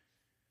matter.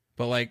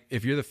 But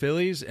if you're the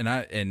Phillies and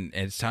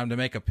it's time to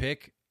make a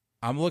pick,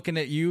 I'm looking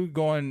at you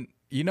going,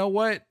 you know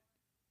what?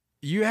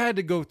 You had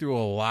to go through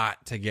a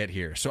lot to get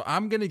here. So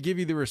I'm going to give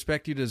you the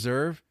respect you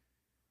deserve,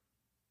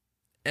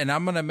 and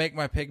I'm going to make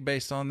my pick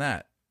based on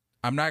that.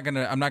 I'm not going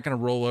to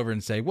roll over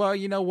and say, well,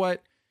 you know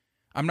what?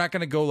 I'm not going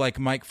to go like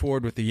Mike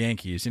Ford with the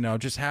Yankees,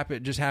 just happy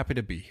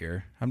to be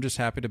here. I'm just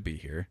happy to be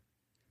here.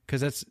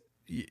 Cuz that's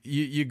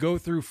you go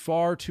through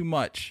far too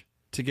much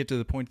to get to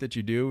the point that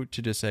you do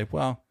to just say,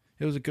 well,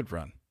 it was a good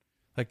run.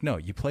 No,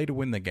 you play to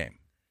win the game.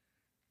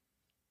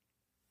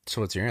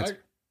 So what's your answer?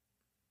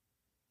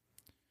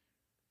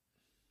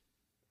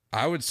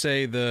 I would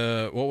say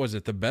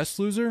the best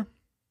loser?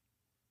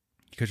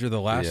 Because you're the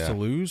last to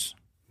lose?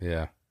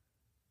 Yeah.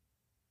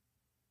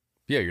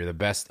 Yeah, you're the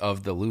best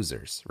of the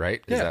losers,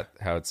 right? Is that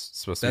how it's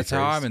supposed to be? That's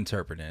how I'm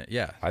interpreting it.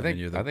 Yeah. I think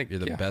you're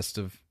the best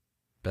of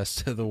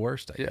the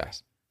worst, I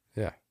guess.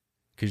 Yeah.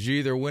 Because you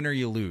either win or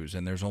you lose,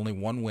 and there's only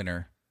one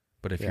winner.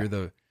 But if you're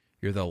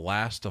the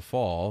last to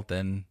fall,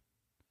 then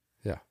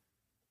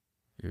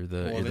you're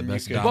the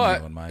best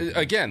domino in my opinion.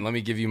 Again, let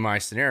me give you my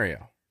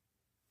scenario.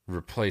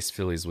 Replace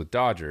Phillies with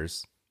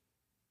Dodgers.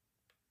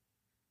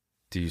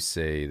 Do you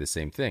say the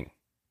same thing?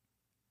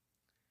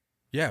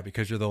 Yeah,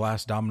 because you're the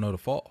last domino to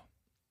fall.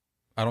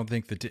 I don't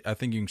think I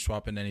think you can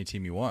swap in any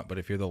team you want, but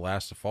if you're the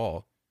last to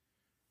fall,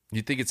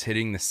 you think it's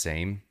hitting the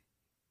same?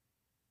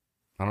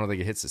 I don't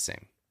think it hits the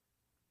same.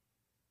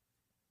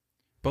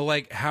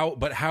 But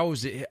how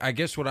is it? I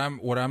guess what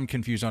I'm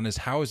confused on is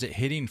how is it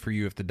hitting for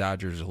you if the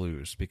Dodgers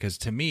lose? Because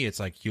to me,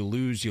 it's you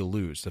lose.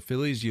 The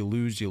Phillies, you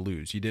lose.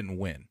 You didn't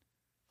win.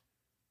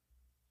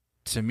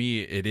 To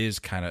me, it is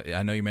kind of.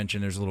 I know you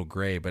mentioned there's a little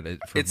gray, but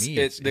it's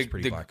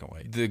pretty black and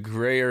white. The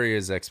gray area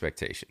is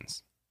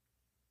expectations.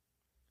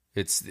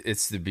 It's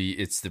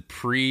the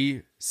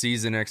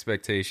pre-season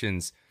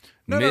expectations,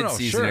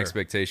 mid-season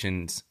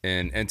expectations,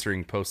 and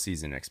entering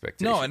postseason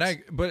expectations. No,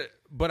 and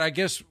but I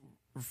guess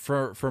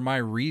for my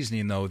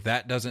reasoning though,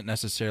 that doesn't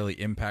necessarily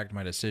impact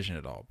my decision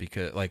at all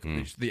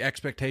because the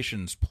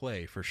expectations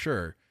play for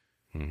sure.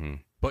 Mm-hmm.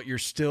 But you're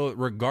still,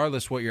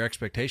 regardless what your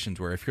expectations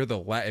were, if you're the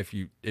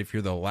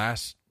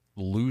last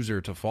loser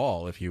to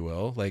fall, if you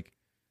will, that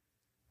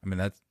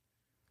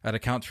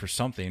accounts for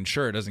something.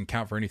 Sure, it doesn't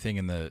count for anything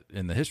in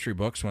the history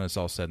books when it's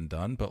all said and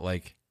done, but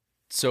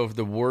so if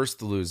the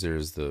worst loser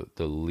is the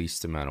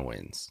least amount of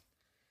wins.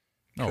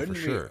 No, for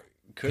sure.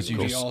 Couldn't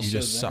we also you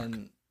just suck.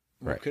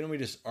 Right. Couldn't we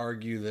just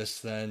argue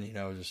this then?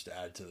 Just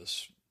add to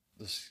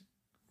this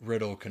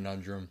riddle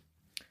conundrum.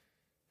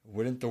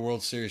 Wouldn't the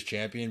World Series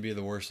champion be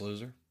the worst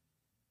loser?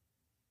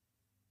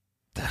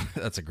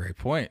 That's a great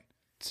point.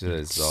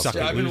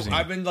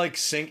 I've been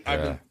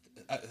I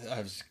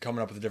was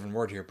coming up with a different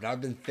word here, but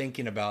I've been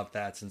thinking about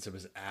that since it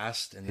was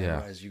asked, and then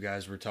as you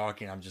guys were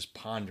talking, I'm just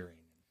pondering.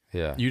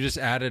 Yeah, you just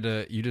added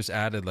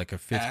like a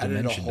fifth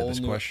dimension to this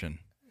question.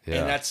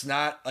 Yeah, and that's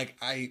not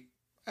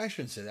I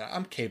shouldn't say that.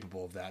 I'm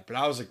capable of that, but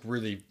I was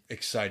really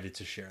excited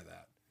to share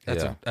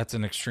that. That's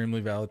an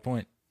extremely valid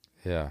point.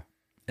 Yeah.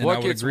 And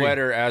what gets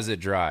wetter as it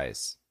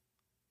dries?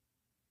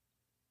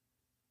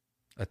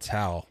 A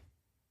towel.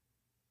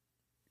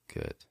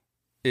 Good.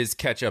 Is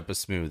ketchup a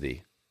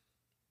smoothie?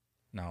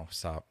 No,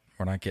 stop.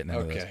 We're not getting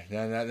into this. Okay,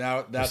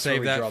 now that's we'll save where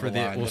we that for the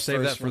line. We'll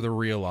save that for the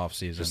real off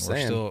season.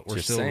 We're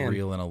still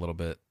reeling a little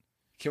bit.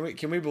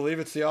 Can we believe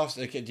it's the off?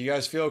 Do you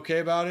guys feel okay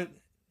about it?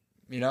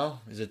 You know,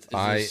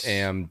 I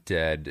am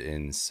dead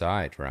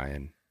inside,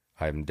 Ryan.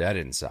 I'm dead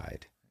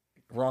inside.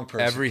 Wrong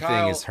person. Everything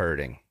Kyle, is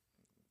hurting.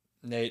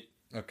 Nate.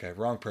 Okay,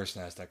 wrong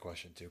person asked that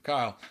question too.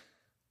 Kyle,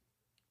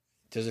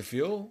 does it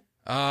feel?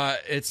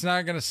 It's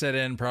not gonna set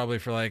in probably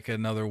for like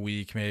another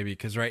week, maybe,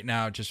 because right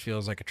now it just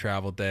feels like a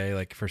travel day.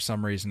 Like for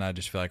some reason, I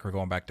just feel like we're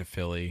going back to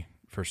Philly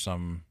for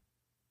some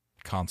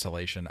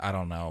consolation. I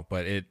don't know,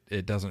 but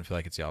it doesn't feel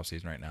like it's the off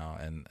season right now,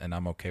 and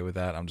I'm okay with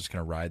that. I'm just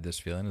gonna ride this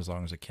feeling as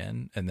long as I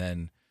can, and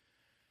then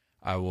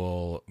I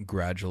will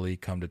gradually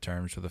come to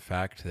terms with the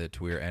fact that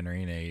we are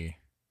entering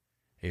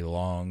a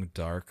long,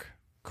 dark,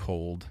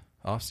 cold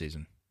off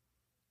season.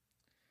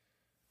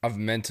 I've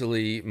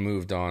mentally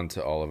moved on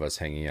to all of us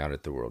hanging out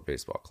at the World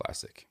Baseball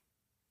Classic.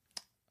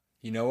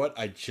 You know what?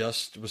 I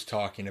just was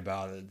talking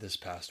about it this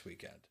past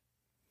weekend.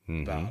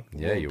 Mm-hmm. About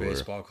World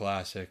Baseball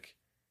Classic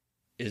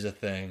is a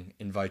thing.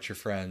 Invite your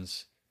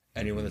friends.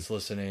 Anyone that's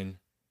listening.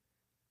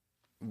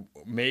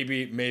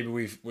 Maybe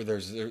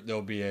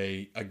there'll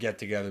be a get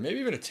together. Maybe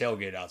even a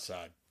tailgate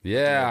outside.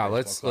 Yeah,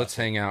 let's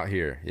hang out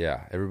here.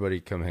 Yeah, everybody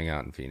come hang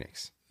out in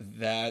Phoenix.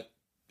 That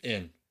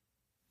is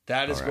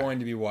going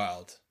to be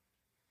wild.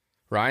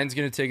 Ryan's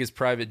going to take his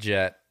private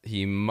jet.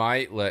 He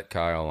might let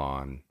Kyle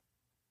on.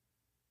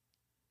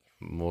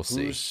 We'll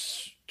see.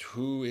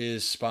 Who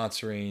is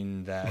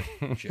sponsoring that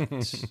jet?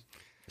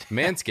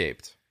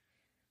 Manscaped.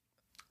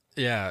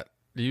 Yeah,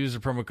 use the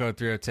promo code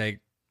 3OTake.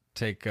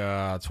 Take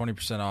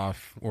 20%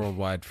 off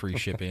worldwide free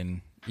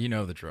shipping. You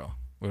know the drill.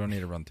 We don't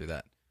need to run through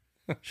that.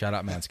 Shout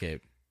out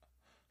Manscaped.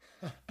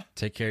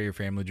 Take care of your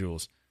family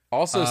jewels.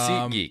 Also,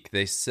 SeatGeek.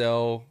 They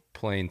sell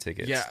plane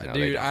tickets. Yeah,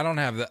 dude, I don't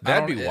have that.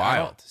 That'd be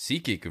wild.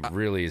 SeatGeek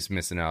really is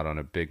missing out on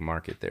a big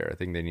market there. I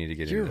think they need to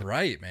get You're into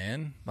right,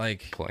 man.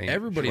 Like, plane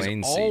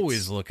always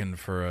seats. looking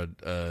for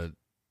a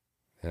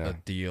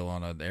deal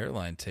on an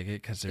airline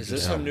ticket because there's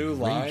this a new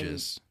line?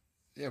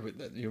 Yeah,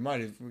 but you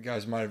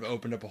guys might have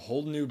opened up a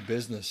whole new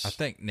business. I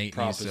think Nate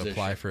needs to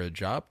apply for a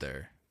job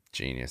there.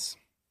 Genius.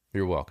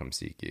 You're welcome,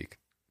 SeatGeek.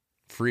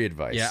 Free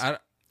advice. Yeah,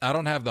 I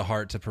don't have the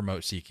heart to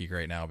promote SeatGeek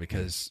right now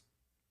because...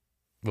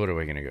 What are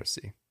we going to go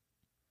see?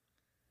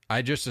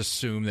 I just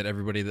assume that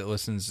everybody that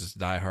listens is a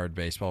diehard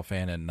baseball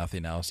fan and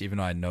nothing else, even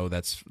though I know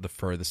that's the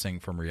furthest thing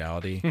from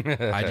reality.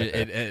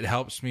 It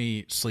helps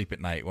me sleep at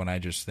night when I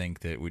just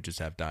think that we just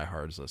have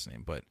diehards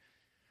listening. But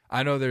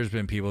I know there's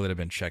been people that have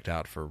been checked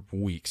out for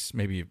weeks,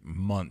 maybe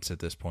months at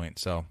this point.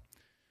 So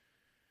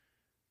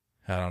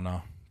I don't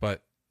know.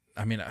 But,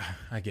 I mean,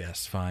 I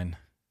guess, fine.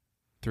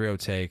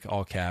 3OTake,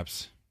 all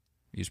caps.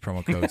 Use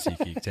promo code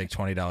SeatGeek. Take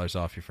 $20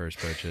 off your first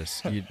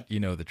purchase. You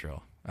know the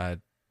drill.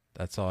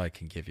 That's all I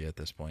can give you at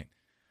this point.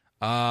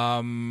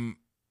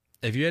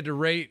 If you had to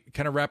rate,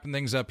 kind of wrapping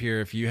things up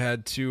here, if you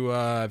had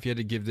to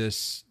give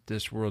this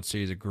World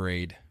Series a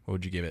grade, what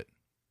would you give it?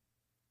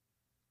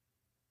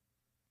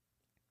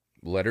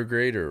 Letter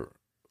grade or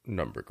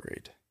number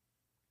grade?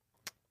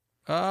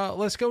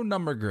 Let's go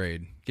number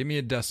grade. Give me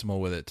a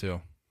decimal with it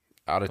too.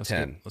 Out of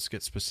 10. Let's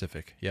get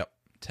specific. Yep.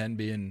 10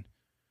 being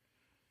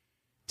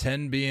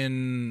I'm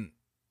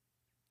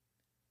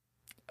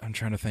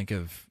trying to think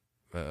of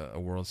a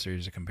World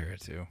Series to compare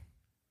it to.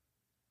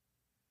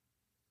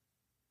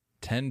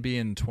 10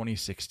 being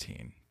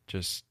 2016.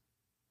 Just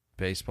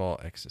baseball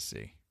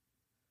ecstasy.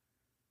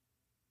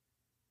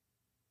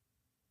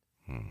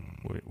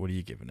 What are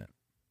you giving it?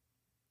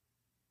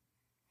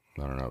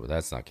 I don't know, but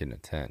that's not getting a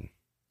 10.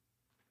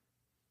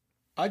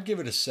 I'd give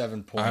it a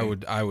 7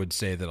 point. I would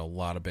say that a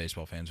lot of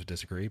baseball fans would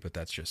disagree, but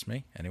that's just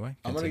me. Anyway,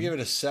 I'm going to give it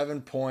a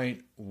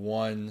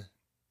 7.13.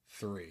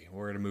 We're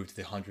going to move to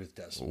the 100th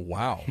decimal.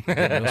 Wow.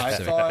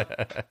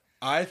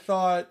 I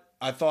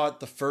thought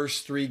the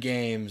first three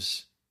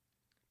games,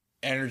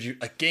 energy,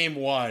 like game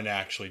one,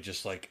 actually,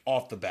 just like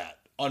off the bat,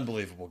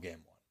 unbelievable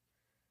game one.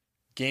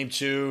 Game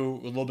two,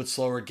 a little bit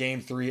slower.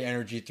 Game three,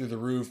 energy through the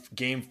roof.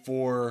 Game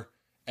 4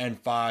 and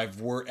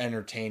 5 were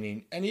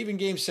entertaining. And even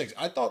game 6,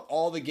 I thought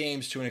all the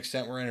games to an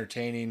extent were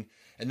entertaining.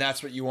 And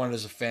that's what you wanted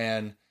as a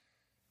fan.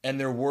 And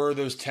there were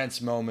those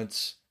tense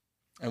moments.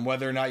 And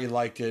whether or not you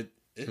liked it,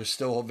 it was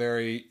still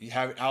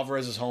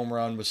Alvarez's home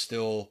run was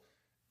still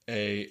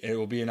it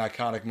will be an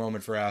iconic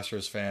moment for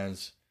Astros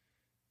fans.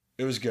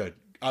 It was good.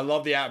 I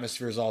love the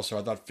atmospheres also.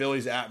 I thought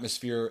Philly's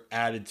atmosphere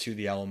added to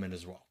the element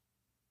as well.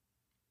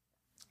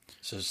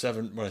 So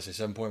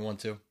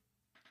 7.12?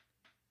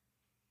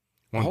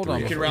 Hold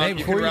on. You can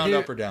round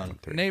up or down.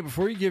 Nate,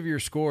 before you give your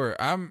score,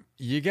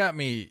 you got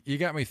me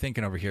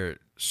thinking over here.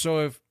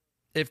 So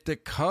if the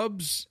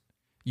Cubs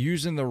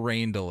using the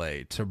rain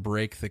delay to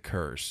break the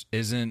curse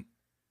isn't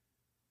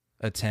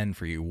a 10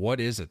 for you, what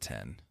is a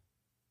 10?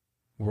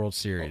 World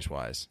Series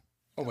wise.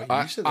 Oh wait,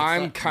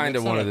 I'm kind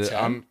of one of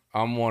the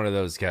I'm one of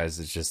those guys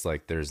that's just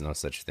like there's no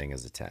such thing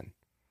as a 10.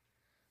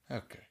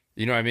 Okay.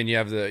 You know, I mean, you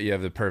have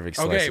the perfect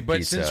slice of but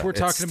pizza. since we're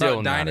talking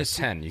about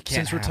dynasty, 10. You can't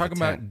since we're have talking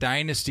a 10. about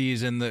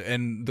dynasties and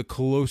the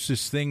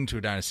closest thing to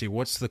a dynasty,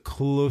 what's the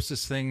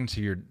closest thing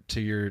to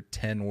your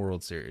 10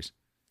 World Series?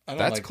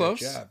 That's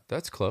close.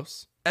 That's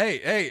close.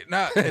 Hey,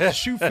 no, if the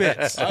shoe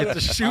fits. If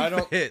the shoe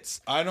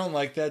fits. I don't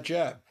like that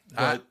jab.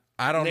 But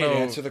I don't Nate, know.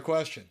 Answer the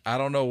question. I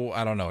don't know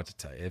what to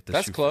tell you. If the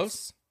That's shoe close.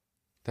 fits.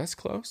 That's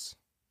close.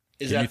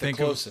 Is that the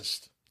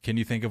closest? Can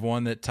you think of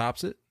one that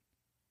tops it?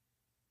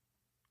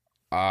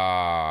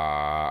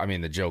 I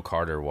mean, the Joe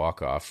Carter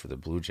walk-off for the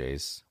Blue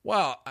Jays.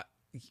 Well,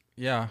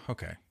 yeah,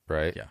 okay.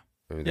 Right? Yeah.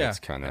 I mean, that's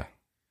kind of...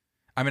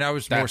 I mean, I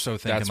was more so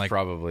thinking that's like...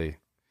 probably...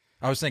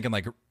 I was thinking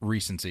like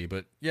recency,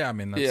 but yeah, I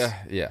mean, that's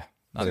yeah.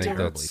 not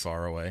terribly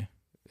far away.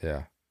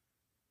 Yeah.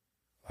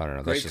 I don't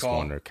know. Great That's just call.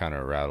 one to kind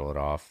of rattle it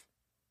off.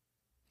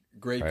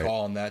 Great Right.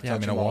 call on that. Yeah, I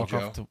Touch mean, them all,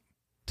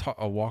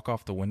 a walk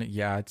off to win it.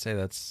 Yeah, I'd say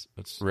that's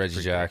Reggie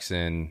pretty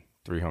Jackson,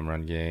 3 home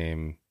run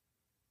game. Good.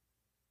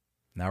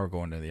 Now we're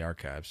going to the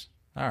archives.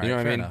 All right, You know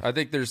what I mean? enough. I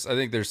think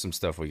there's some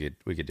stuff we could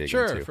dig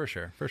Sure, into. for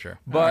sure.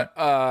 But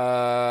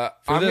For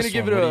I'm this gonna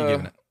give one, it what are you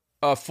giving it?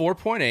 a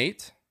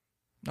 4.8.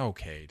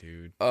 Okay,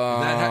 dude. Is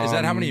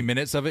that how many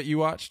minutes of it you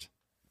watched?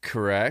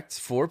 Correct.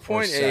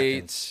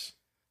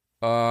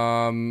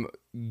 4.8.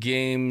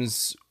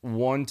 Games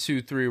 1,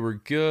 2, 3 were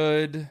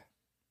good.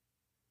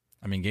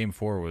 I mean, game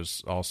 4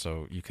 was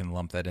also, you can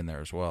lump that in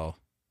there as well.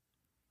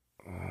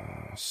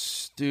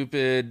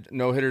 Stupid.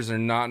 No hitters are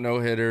not no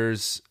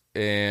hitters,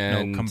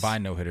 and No,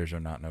 combined no hitters are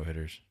not no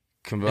hitters.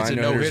 Combined It's a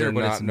no hitter,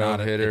 but it's not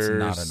no hitters. It's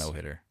not a no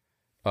hitter.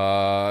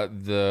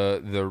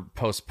 The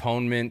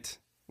postponement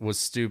was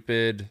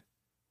stupid.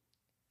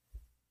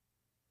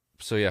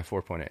 So yeah,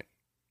 4.8.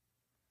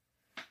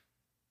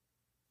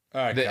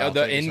 All right, Kyle,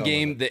 The take us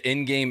home with it.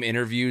 in-game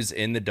interviews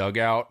in the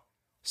dugout,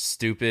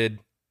 stupid.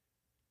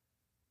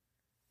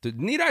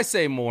 Need I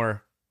say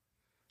more?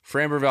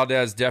 Framber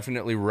Valdez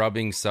definitely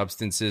rubbing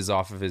substances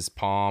off of his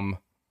palm.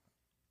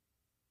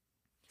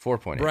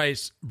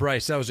 4.8.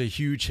 Bryce, that was a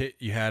huge hit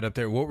you had up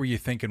there. What were you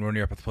thinking when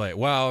you were up at the plate?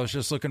 Well, I was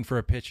just looking for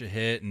a pitch a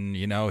hit, and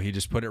he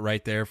just put it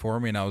right there for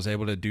me, and I was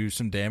able to do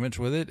some damage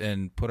with it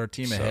and put our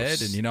team So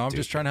ahead. And I'm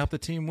just trying to help the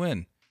team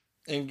win.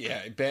 And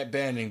yeah, banned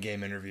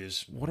in-game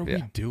interviews. What are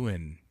we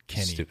doing,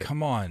 Kenny? Stupid.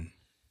 Come on.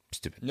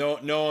 Stupid. No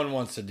one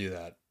wants to do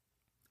that.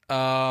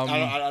 No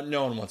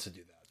one wants to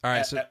do that. All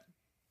right, so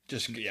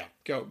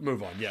go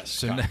move on. Yes,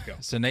 So, Kyle, go.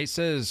 so Nate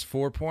says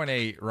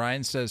 4.8.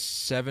 Ryan says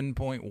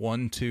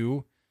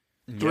 7.12.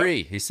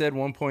 3. He said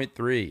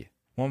 1.3.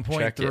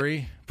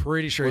 1.3.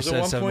 Pretty sure Was he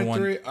it said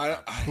 1.3?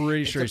 7.1.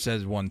 Pretty sure he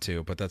says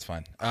 1.2, but that's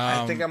fine.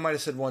 I think I might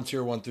have said 1.2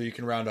 or 1.3. You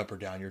can round up or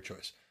down, your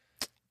choice.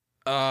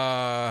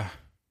 Man,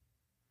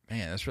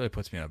 this really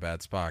puts me in a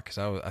bad spot because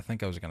I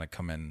think I was going to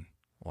come in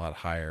a lot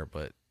higher,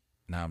 but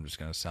now I'm just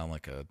going to sound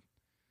like a.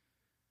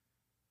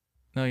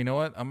 No, you know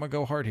what? I'm going to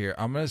go hard here.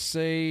 I'm going to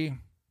say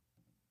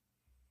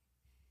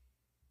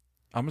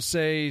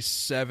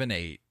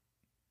 7.8.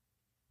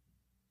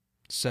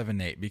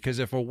 7-8, because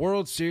if a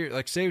World Series,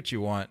 like, say what you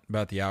want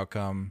about the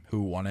outcome,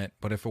 who won it,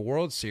 but if a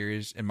World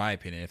Series, in my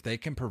opinion, if they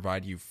can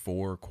provide you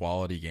 4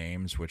 quality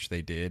games, which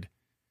they did,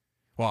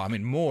 well, I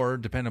mean more,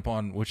 depending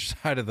upon which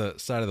side of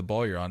the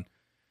ball you're on.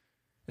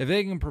 If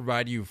they can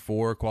provide you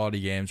 4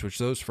 quality games, which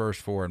those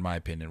first 4, in my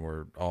opinion,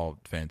 were all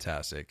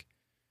fantastic,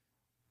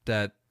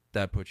 that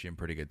puts you in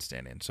pretty good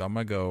standing. So I'm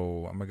gonna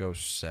go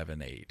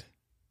 7-8.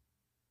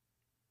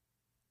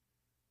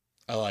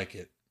 I like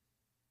it.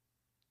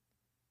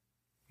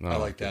 No, I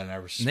like that, and I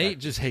respect Nate it.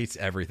 just hates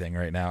everything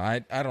right now. I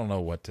don't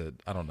know what to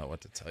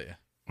tell you.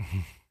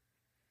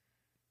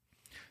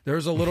 There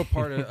was a little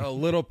part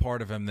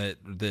of him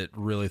that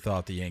really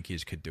thought the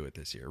Yankees could do it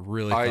this year.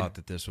 Really thought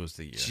that this was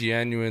the year.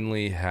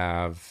 Genuinely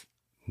have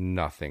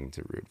nothing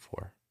to root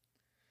for.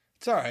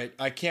 It's all right.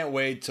 I can't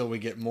wait till we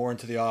get more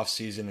into the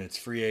offseason and it's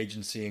free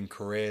agency and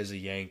Correa's a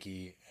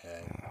Yankee.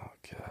 And Oh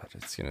God,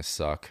 it's gonna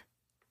suck.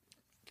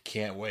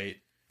 can't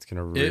wait. It's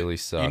gonna really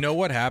suck. You know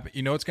what happened?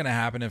 You know what's going to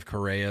happen if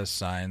Correa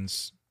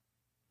signs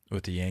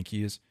with the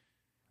Yankees?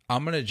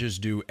 I'm going to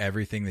just do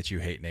everything that you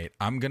hate, Nate.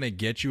 I'm going to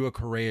get you a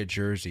Correa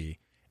jersey,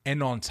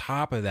 and on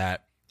top of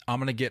that, I'm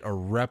going to get a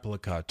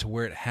replica to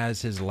where it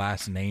has his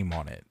last name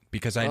on it,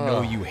 because I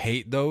know you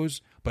hate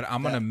those, but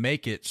I'm going to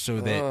make it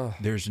so that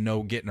there's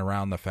no getting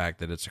around the fact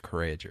that it's a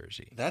Correa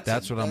jersey.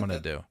 That's what I'm going to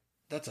do.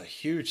 That's a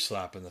huge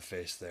slap in the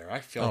face there.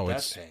 I felt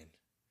that pain.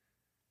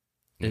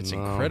 It's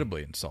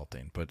incredibly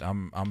insulting, but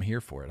I'm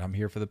here for it. I'm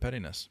here for the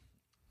pettiness.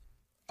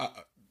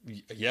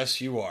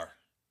 Yes, you are.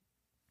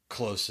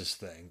 Closest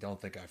thing.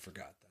 Don't think I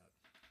forgot that.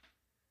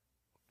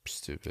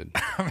 Stupid.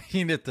 I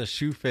mean, if the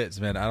shoe fits,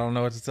 man, I don't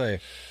know what to say.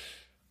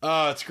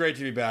 It's great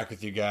to be back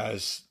with you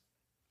guys.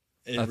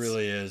 It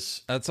really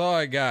is. That's all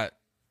I got.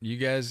 You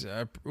guys,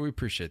 we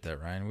appreciate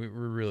that, Ryan. We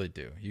really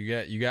do.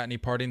 You got any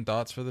parting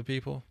thoughts for the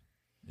people?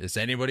 Does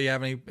anybody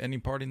have any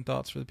parting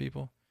thoughts for the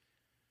people?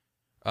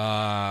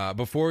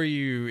 Before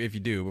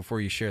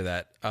you share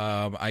that,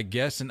 I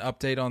guess an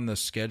update on the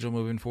schedule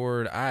moving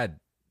forward. I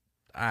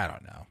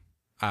don't know.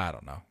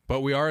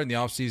 But we are in the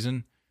off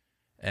season,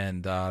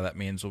 And that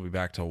means we'll be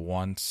back to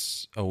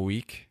once a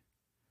week,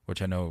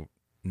 which I know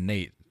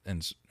Nate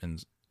in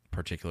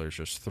particular is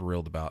just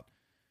thrilled about.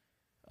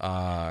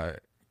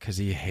 Because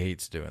he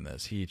hates doing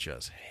this. He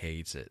just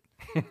hates it.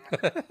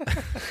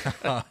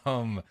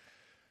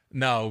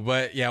 No,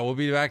 but yeah, we'll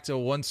be back to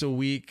once a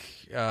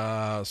week.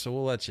 So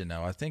we'll let you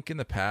know. I think in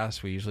the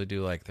past we usually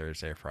do like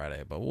Thursday or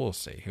Friday, but we'll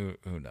see.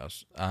 Who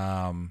knows?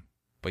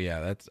 But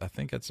yeah, I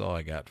think that's all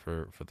I got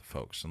for the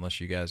folks. Unless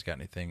you guys got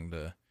anything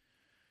to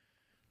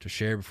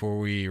share before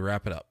we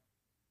wrap it up.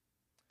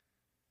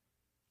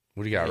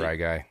 What do you got, right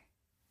guy?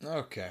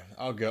 Okay,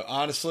 I'll go.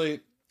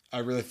 Honestly, I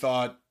really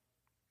thought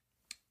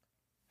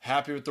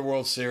happy with the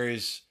World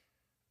Series.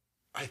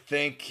 I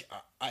think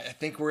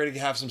we're going to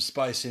have some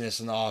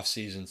spiciness in the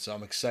offseason, so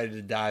I'm excited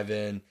to dive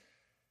in.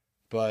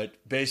 But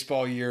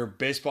baseball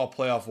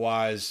playoff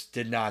wise,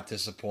 did not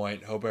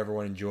disappoint. Hope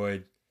everyone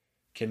enjoyed.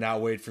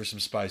 Cannot wait for some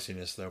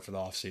spiciness, though, for the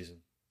offseason.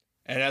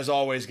 And as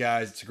always,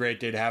 guys, it's a great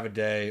day to have a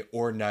day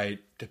or night,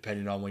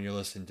 depending on when you're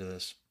listening to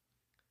this.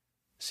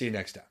 See you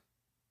next time.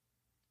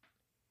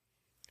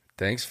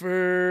 Thanks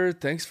for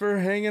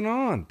hanging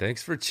on.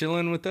 Thanks for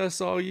chilling with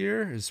us all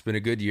year. It's been a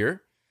good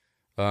year.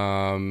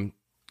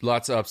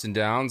 Lots of ups and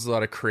downs, a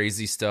lot of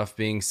crazy stuff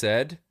being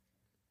said,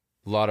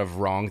 a lot of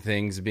wrong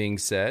things being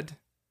said,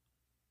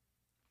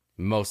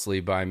 mostly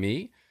by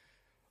me.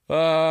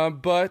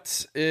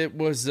 But it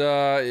was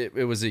a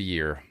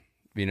year,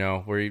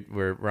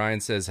 where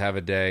Ryan says have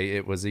a day.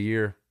 It was a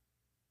year.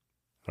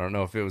 I don't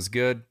know if it was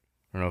good.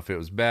 I don't know if it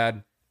was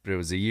bad, but it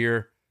was a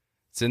year.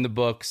 It's in the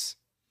books.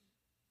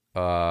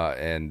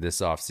 And this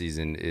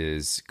offseason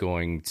is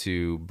going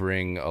to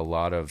bring a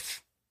lot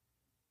of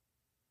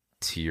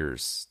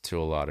tears to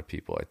a lot of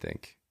people, I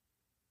think.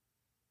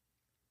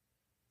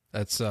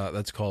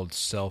 That's called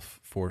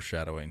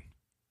self-foreshadowing.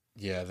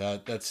 Yeah,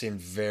 that seemed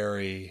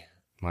very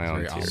my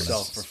own tears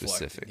self-reflective.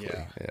 Specifically.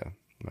 Yeah,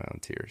 my own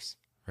tears.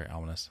 Very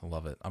ominous. I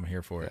love it. I'm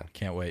here for it.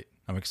 Can't wait.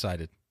 I'm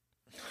excited.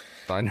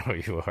 I know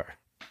you are.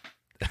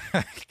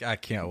 I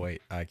can't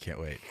wait.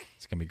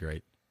 It's gonna be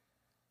great.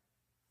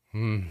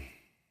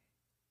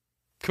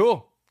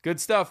 Cool. Good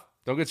stuff.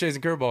 Don't go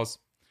chasing curveballs.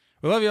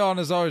 We love you all, and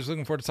as always,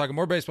 looking forward to talking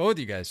more baseball with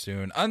you guys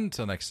soon.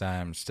 Until next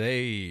time,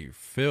 stay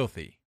filthy.